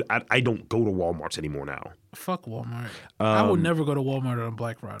 I don't go to Walmarts anymore now. Fuck Walmart. I would never go to Walmart on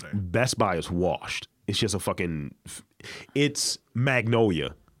Black Friday. Best Buy is washed. It's just a fucking... It's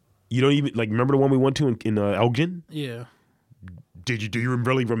Magnolia. You don't even... Like, remember the one we went to in Elgin? Yeah. Do you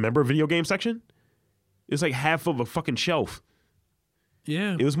really remember a video game section? It's like half of a fucking shelf.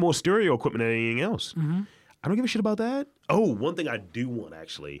 Yeah. It was more stereo equipment than anything else. I don't give a shit about that. Oh, one thing I do want,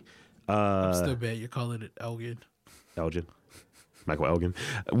 actually. I'm still bad you call it Elgin. Michael Elgin.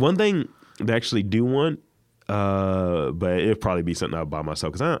 One thing I actually do want, but it'll probably be something I'll buy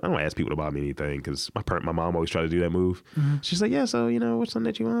myself, because I don't ask people to buy me anything, because my mom always tried to do that move. She's like, yeah, so, what's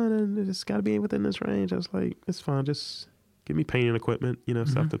something that you want, and it's got to be within this range. I was like, it's fine, just... Give me painting equipment,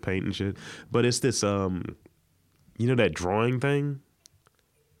 stuff to paint and shit. But it's this, that drawing thing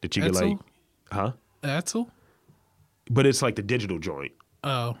that you Etzel? can like, Etzel? But it's like the digital joint.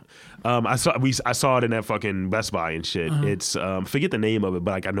 Oh. I saw it in that fucking Best Buy and shit. It's forget the name of it,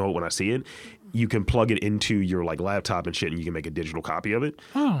 but like I know it when I see it. You can plug it into your like laptop and shit, and you can make a digital copy of it.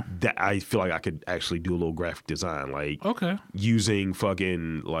 Oh. That I feel like I could actually do a little graphic design, like using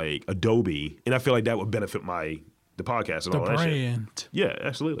fucking like Adobe, and I feel like that would benefit the podcast and all that shit. Yeah,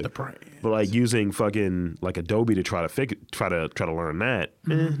 absolutely. The brand. But like using fucking like Adobe to try to learn that,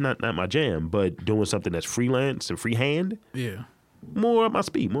 not my jam. But doing something that's freelance and freehand, more up my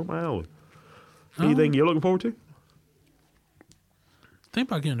speed, more up my alley. Anything you're looking forward to? Think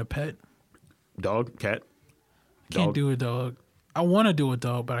about getting a pet. Dog, cat. Can't do a dog. I want to do a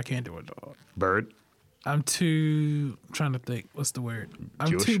dog, but I can't do a dog. Bird. I'm trying to think. What's the word? I'm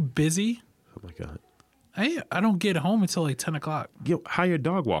Jewish? too busy. Oh my god. I don't get home until like 10 o'clock. Hire a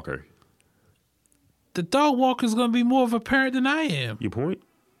dog walker. The dog walker's going to be more of a parent than I am. Your point?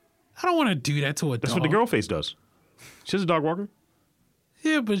 I don't want to do that to a dog. That's what the girl face does. She's a dog walker.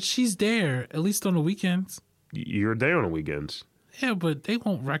 Yeah, but she's there, at least on the weekends. You're there on the weekends. Yeah, but they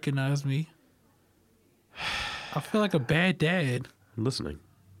won't recognize me. I feel like a bad dad. I'm listening.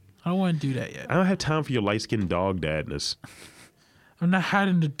 I don't want to do that yet. I don't have time for your light-skinned dog dadness. I'm not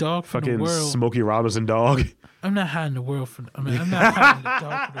hiding the dog from the world. Fucking Smokey Robinson dog. I'm not hiding the world from... I'm not hiding the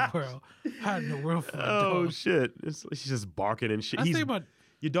dog from the world. Hiding the world from the dog. Oh, shit. She's just barking and shit.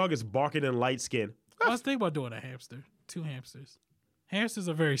 Your dog is barking and light skin. I was thinking about doing a hamster. 2 hamsters. Hamsters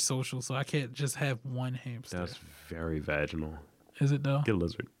are very social, so I can't just have one hamster. That's very vaginal. Is it, though? Get a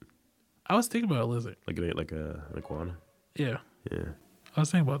lizard. I was thinking about a lizard. Like an iguana? Yeah. Yeah. I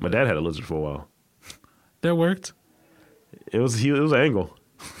was thinking about that. My dad had a lizard for a while. That worked? It was an angle.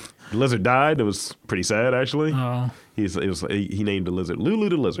 The lizard died. It was pretty sad, actually. Oh. He named the lizard Lulu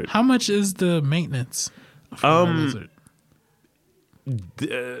the lizard. How much is the maintenance for a lizard?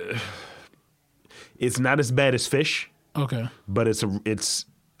 It's not as bad as fish. Okay. But it's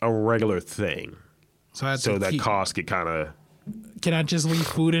a regular thing. So that cost could kind of... Can I just leave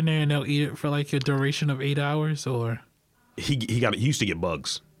food in there and they'll eat it for like a duration of 8 hours, or? He used to get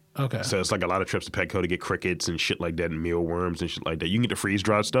bugs. Okay. So it's like a lot of trips to Petco to get crickets and shit like that, and mealworms and shit like that. You can get the freeze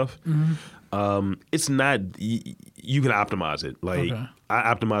dried stuff. It's not... You can optimize it. Like,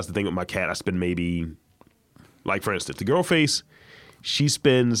 I optimize the thing with my cat. I spend maybe... Like, for instance, the girl face, she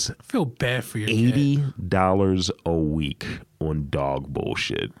spends... I feel bad for your $80 a week on dog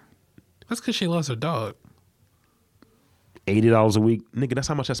bullshit. That's because she loves her dog. $80 a week? Nigga, that's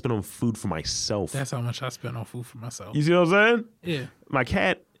how much I spend on food for myself. That's how much I spend on food for myself. You see what I'm saying? Yeah. My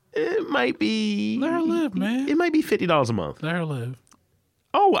cat, it might be... Let her live, man. It might be $50 a month. Let her live.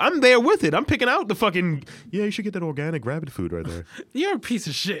 Oh, I'm there with it. I'm picking out the fucking... Yeah, you should get that organic rabbit food right there. You're a piece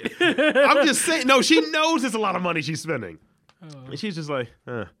of shit. I'm just saying... No, she knows it's a lot of money she's spending. And she's just like,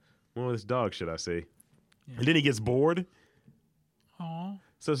 more of this dog shit I see. Yeah. And then he gets bored. Aww.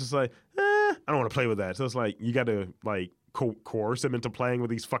 So it's just like, I don't want to play with that. So it's like, you got to like coerce him into playing with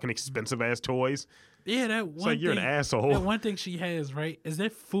these fucking expensive ass toys. Yeah, that one. It's like, you're an asshole. That one thing she has, right? Is there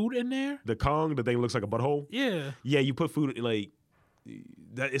food in there? The Kong, the thing looks like a butthole. Yeah. Yeah, you put food like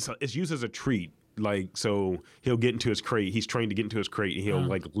that it's used as a treat. Like, so he'll get into his crate. He's trained to get into his crate, and he'll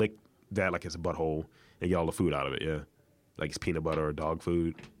like lick that like it's a butthole and get all the food out of it. Yeah, like it's peanut butter or dog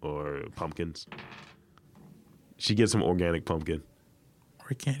food or pumpkins. She gets some organic pumpkin.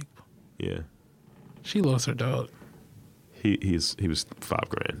 Organic. Yeah. She lost her dog. He was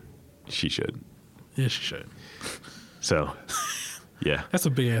 $5,000. She should. Yeah, she should. So, yeah. That's a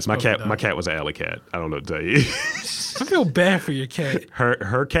big ass. My cat. dog. My cat was an alley cat. I don't know what to tell you. I feel bad for your cat.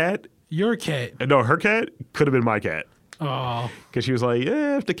 Her cat. Your cat. No, her cat could have been my cat. Oh. Because she was like,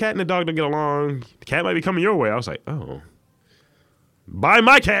 yeah, if the cat and the dog don't get along, the cat might be coming your way. I was like, oh. Buy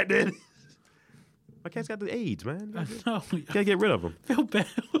my cat then. My cat's got the AIDS, man. No. Gotta get rid of him. I feel bad.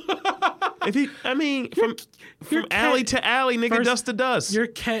 From alley to alley, nigga, first, dust to dust. Your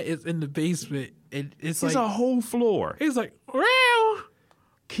cat is in the basement, and it's He's like a whole floor. he's like, wow.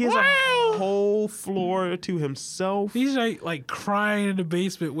 He has a whole floor to himself. He's like crying in the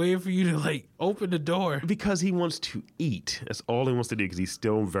basement, waiting for you to like open the door. Because he wants to eat. That's all he wants to do because he's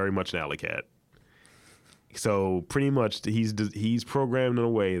still very much an alley cat. So pretty much he's programmed in a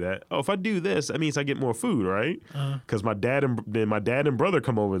way that, oh, if I do this, that means I get more food, right? Because my dad and brother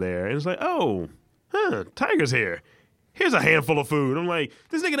come over there, and it's like, oh, Tiger's here. Here's a handful of food. I'm like,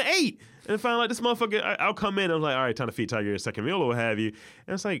 this nigga done ate. And finally, like, this motherfucker, I'll come in. I'm like, all right, time to feed Tiger a second meal or what have you.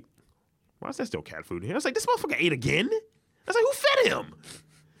 And it's like, why is there still cat food here? I was like, this motherfucker ate again? I was like, who fed him?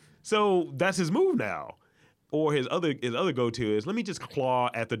 So that's his move now. Or his other go-to is, let me just claw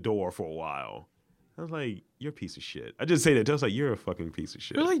at the door for a while. I was like, you're a piece of shit. I just say that. I was like, you're a fucking piece of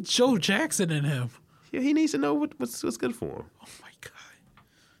shit. You're like Joe Jackson in him. Yeah, he needs to know what's good for him. Oh my god.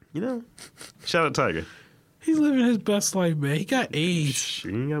 You know? Shout out Tiger. He's living his best life, man. He got AIDS. He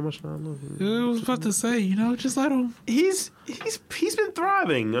ain't got much time. I was about to say, just let him. He's been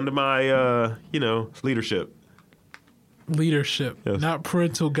thriving under my leadership. Leadership, Yes. not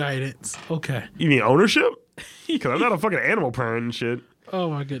parental guidance. Okay. You mean ownership? Because I'm not a fucking animal parent and shit. Oh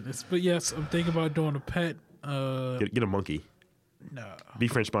my goodness. But yes, I'm thinking about doing a pet. Get a monkey. No. Be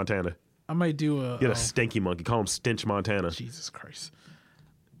French Montana. I might do a. Get a stinky monkey. Call him Stench Montana. Jesus Christ.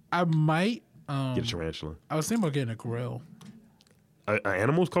 I might. Get a tarantula. I was thinking about getting a grill. An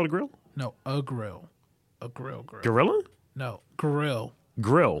animal's called a grill? No, a grill. A grill. Gorilla? No, grill.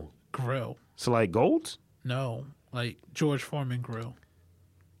 Grill. So like golds? No, like George Foreman grill.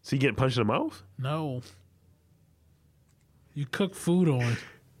 So you getting punched in the mouth? No. You cook food on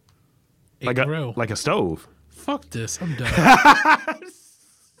a Like grill. like a stove. Fuck this. I'm done.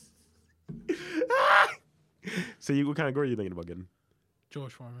 So what kind of grill are you thinking about getting?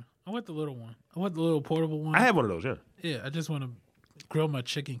 George Foreman. I want the little one. I want the little portable one. I have one of those, yeah. Yeah, I just want to grill my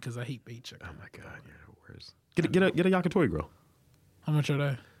chicken because I hate baked chicken. Oh my god, you're the worst. Get a yakitori grill. How much are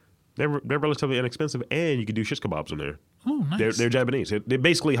they? They're relatively inexpensive, and you can do shish kebabs in there. Oh, nice. They're Japanese. They're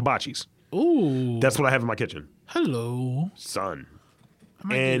basically hibachis. Ooh. That's what I have in my kitchen, Hello. son. I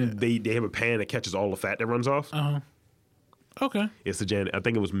might And get they have a pan that catches all the fat that runs off. it. Okay. It's the I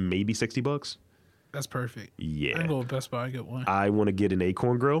think it was maybe $60. That's perfect. Yeah. I can go with Best Buy and get one. I want to get an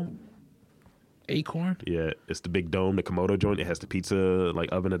acorn grill. Acorn? Yeah, it's the big dome, the Komodo joint. It has the pizza like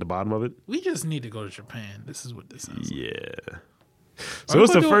oven at the bottom of it. We just need to go to Japan. This is what this is. Yeah. So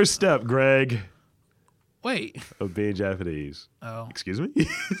it's the first step, Greg, Wait. of being Japanese. Oh, Excuse me?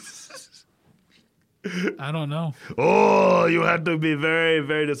 I don't know. Oh, you have to be very,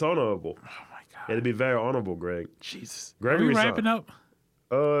 very dishonorable. Oh my You god. have to be very honorable, Greg. Jesus. Are Gregory we son. wrapping up?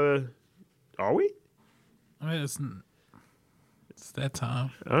 Are we? I mean, it's that time.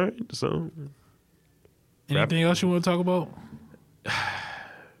 All right, so Anything else you want to talk about?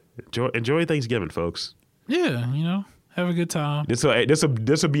 enjoy Thanksgiving, folks. Yeah, have a good time. This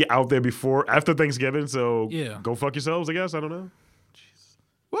will be out there after Thanksgiving. So Yeah. go fuck yourselves. I guess I don't know. Jeez.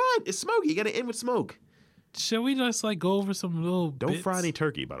 What? It's smoky. You got to end with smoke. Shall we just go over some little Don't bits? fry any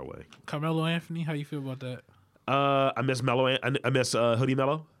turkey, by the way. Carmelo Anthony, how you feel about that? I miss Mello. I miss Hoodie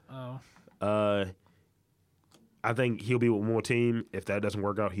Mello. Oh, I think he'll be with one more team. If that doesn't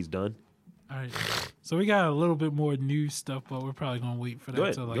work out, he's done. all right. So we got a little bit more news stuff, but we're probably gonna wait for that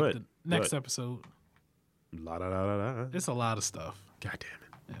ahead, till go the ahead. next episode. La da da da da. It's a lot of stuff. God damn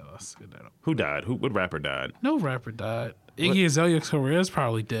it. Yeah, let's get that up. Who died? What rapper died? No rapper died. Iggy Azalea's career is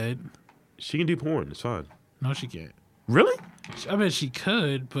probably dead. She can do porn. It's fine. No, she can't. Really? I bet she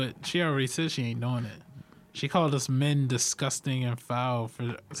could, but she already said she ain't doing it. She called us men disgusting and foul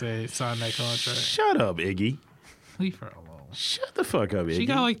for say signing that contract. Shut up, Iggy. Leave her alone. Shut the fuck up, Iggy. She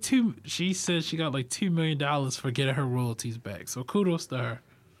got She said she got $2 million for getting her royalties back. So kudos to her.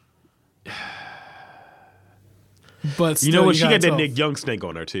 But You know still, what? She got that gotta Nick Young snake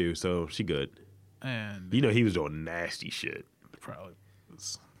on her too, so she good. And You know he was doing nasty shit. probably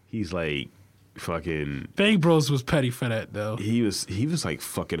was. He's like fucking. Bang Bros was petty for that though. He was like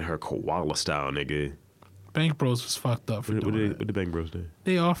fucking her koala style, nigga. Bang Bros was fucked up for doing that. What did Bang Bros do?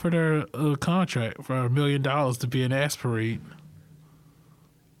 They offered her a contract for $1 million to be an ass parade.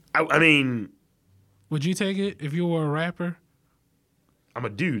 I mean, would you take it if you were a rapper? I'm a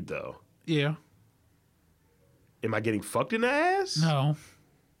dude though. Yeah. Am I getting fucked in the ass? No.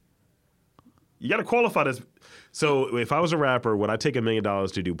 You got to qualify this. So if I was a rapper, would I take $1 million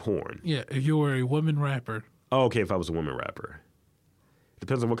to do porn? Yeah, if you were a woman rapper. Oh, okay, if I was a woman rapper.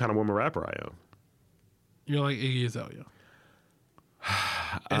 Depends on what kind of woman rapper I am. You're like Iggy Azalea.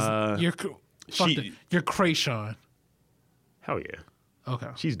 You're Krayshawn. Hell yeah. Okay.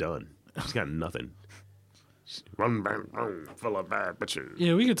 She's done. She's got nothing. Run back home full of bad bitches.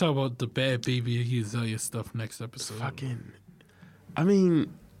 Yeah, we can talk about the bad baby Iggy Azalea stuff next episode. Fucking. I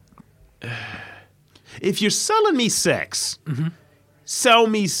mean, if you're selling me sex, sell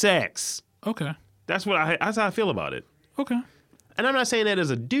me sex. Okay. That's how I feel about it. Okay. And I'm not saying that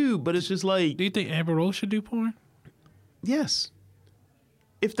as a dude, but it's just like, do you think Amber Rose should do porn? yes,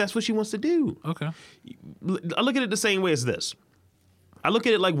 if that's what she wants to do. Okay. I look at it the same way as this. I look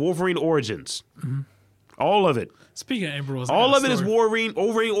at it like Wolverine Origins. All of it. Speaking of Amber Rose, all of it is Wolverine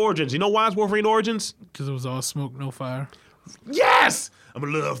Origins. You know why it's Wolverine Origins? Because it was all smoke, no fire. Yes! I'm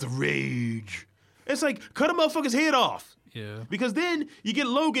gonna love the rage. It's like, cut a motherfucker's head off. Yeah. Because then you get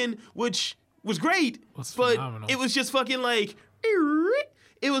Logan, which was great, but phenomenal. it was just fucking like,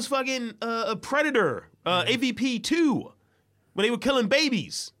 it was fucking a Predator, AVP 2, when they were killing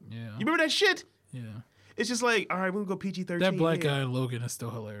babies. Yeah. You remember that shit? Yeah. It's just like, all right, we're gonna go PG-13. That black guy in Logan is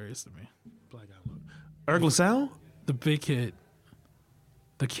still hilarious to me. Black guy Logan. Erg LaSalle? The big kid.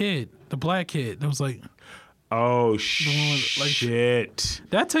 The black kid. That was like, oh, like, shit.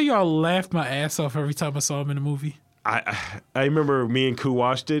 did I tell you I laughed my ass off every time I saw him in the movie? I remember me and Koo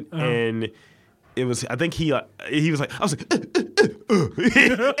watched it, and it was, I think he was like, I was like,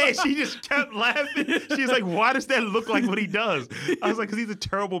 and she just kept laughing. She's like, why does that look like what he does? I was like, because he's a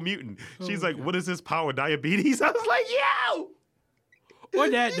terrible mutant. She's like, what is his power, diabetes? I was like, yo! On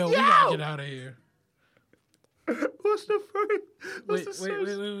that note, we gotta get out of here. What's the first?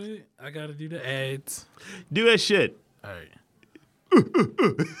 Wait. I gotta do the ads. Do that shit. All right.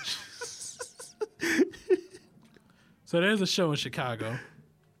 So there's a show in Chicago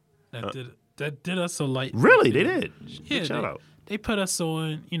that did us a light. Really? They did? Yeah. Shout out. They put us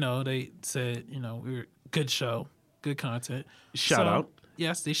on, they said, we were good show, good content. Shout out.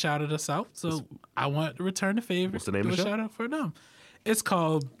 Yes, they shouted us out. So I want to return the favor. What's the name of the show? Shout out for them. It's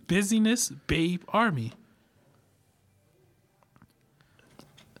called Busyness Babe Army.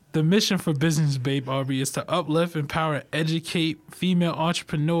 The mission for Business Babe Army is to uplift, empower, and educate female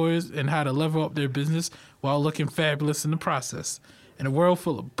entrepreneurs in how to level up their business while looking fabulous in the process. In a world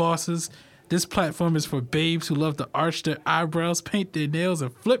full of bosses, this platform is for babes who love to arch their eyebrows, paint their nails,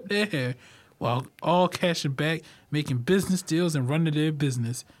 and flip their hair while all cashing back, making business deals, and running their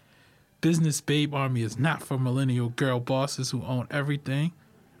business. Business Babe Army is not for millennial girl bosses who own everything.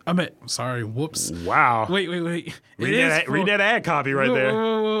 Whoops. Wow. Wait. Read that ad copy right there.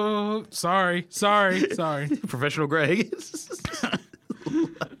 Whoa. Sorry. Professional Greg.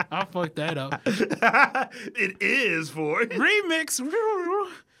 I fucked that up. It is for Remix.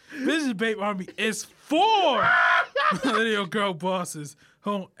 Business Babe Army is for millennial girl bosses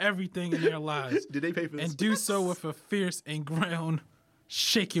who own everything in their lives. Did they pay for this? And do so with a fierce and ground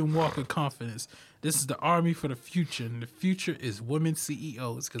shaking walk of confidence. This is the army for the future, and the future is women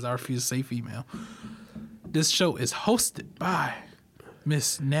CEOs, because I refuse to say female. This show is hosted by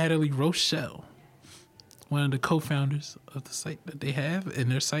Miss Natalie Rochelle, one of the co-founders of the site that they have,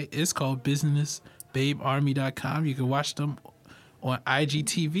 and their site is called businessbabearmy.com. You can watch them on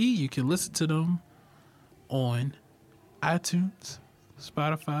IGTV. You can listen to them on iTunes,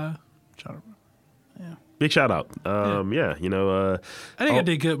 Spotify. Yeah. Big shout out. I think I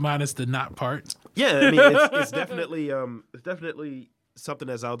did good minus the not part. Yeah, I mean, it's definitely something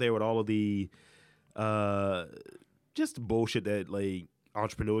that's out there with all of the just like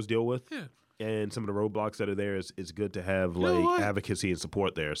entrepreneurs deal with. Yeah. And some of the roadblocks that are there is good to have advocacy and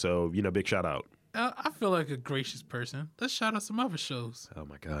support there. So, big shout out. I feel like a gracious person. Let's shout out some other shows. Oh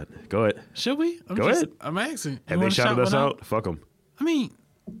my God. Go ahead. Should we? Go ahead. I'm asking. Have they shouted us out? Fuck them. I mean,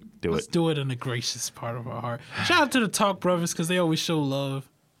 Let's do it in the gracious part of our heart. Shout out to the Talk Brothers because they always show love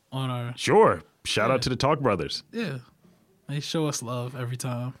on our. Sure. Shout out to the Talk Brothers. Yeah. They show us love every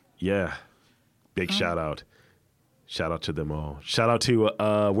time. Yeah. Big shout out. Shout out to them all. Shout out to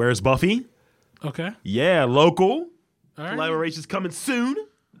Where's Buffy? Okay. Yeah, local. All right. Collaborations coming soon.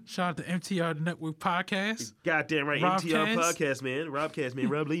 Shout out to MTR the Network Podcast. Goddamn right, MTR Podcast, man. Robcast, man.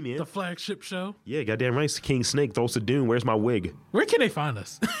 Rob Lee, man. The flagship show. Yeah, goddamn right. King Snake, Thulsa Doom. Where's my wig? Where can they find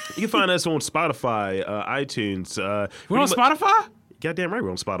us? You can find us on Spotify, iTunes. We're on Spotify? Goddamn right,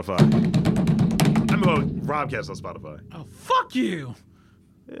 we're on Spotify. I'm on Robcast on Spotify. Oh, fuck you.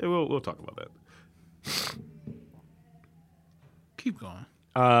 Yeah, we'll talk about that. Keep going.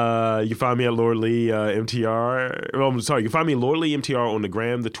 You can find me at Lord Lee MTR. Well, I'm sorry, you can find me at Lord Lee MTR on the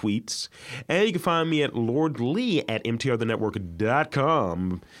gram, the tweets. And you can find me at Lord Lee at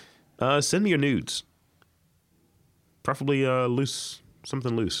mtrthenetwork.com. Send me your nudes. Preferably loose,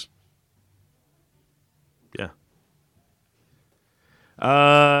 something loose. Yeah.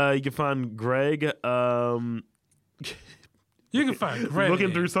 You can find Greg. You can find Greg.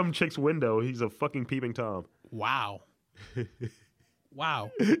 Looking through some chick's window. He's a fucking peeping Tom. Wow.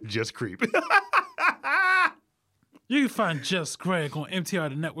 Wow. Just creep. You can find Just Greg on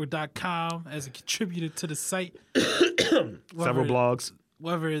mtrthenetwork.com as a contributor to the site. Several blogs.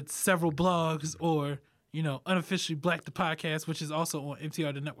 Whether it's several blogs or, Unofficially Black the Podcast, which is also on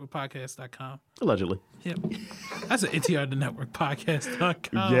mtrthenetworkpodcast.com. Allegedly. Yep. That's an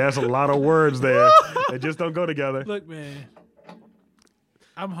mtrthenetworkpodcast.com. Yeah, that's a lot of words there. They just don't go together. Look, man.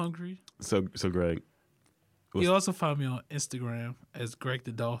 I'm hungry. So Greg. You also find me on Instagram as Greg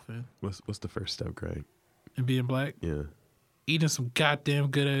the Dolphin. What's the first step, Greg? And being black? Yeah. Eating some goddamn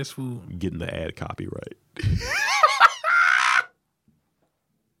good ass food. Getting the ad copy right.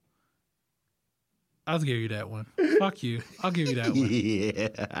 I'll give you that one. Fuck you. I'll give you that one.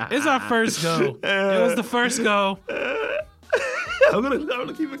 Yeah. It's our first go. It was the first go. I'm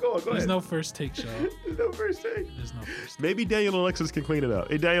gonna keep it going. Go There's ahead. no first take, show. There's no first take. There's no first take. Maybe Daniel Alexis can clean it up.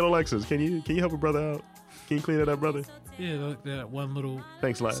 Hey, Daniel Alexis, can you help a brother out? Can you clean it up, brother? Yeah, look, that one little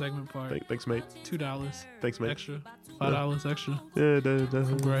Thanks, lad. segment part. Thanks, mate. $2 Thanks, mate. extra. $5 extra. Yeah,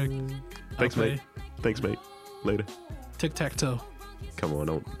 Greg. Thanks, I'll mate. pay. Thanks, mate. Later. Tic-tac-toe. Come on,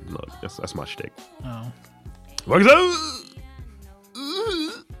 don't look. That's my shtick. Oh. What's up?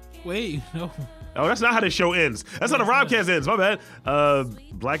 Wait, no. Oh, that's not how this show ends. That's how the Robcast ends. My bad.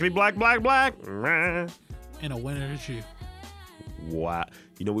 Blackity black. And a winner is you. Wow.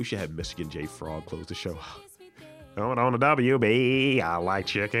 You know, we should have Michigan J. Frog close the show. On the WB, I like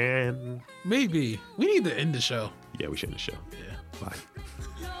chicken. Maybe. We need to end the show. Yeah, we should end the show. Yeah. Bye.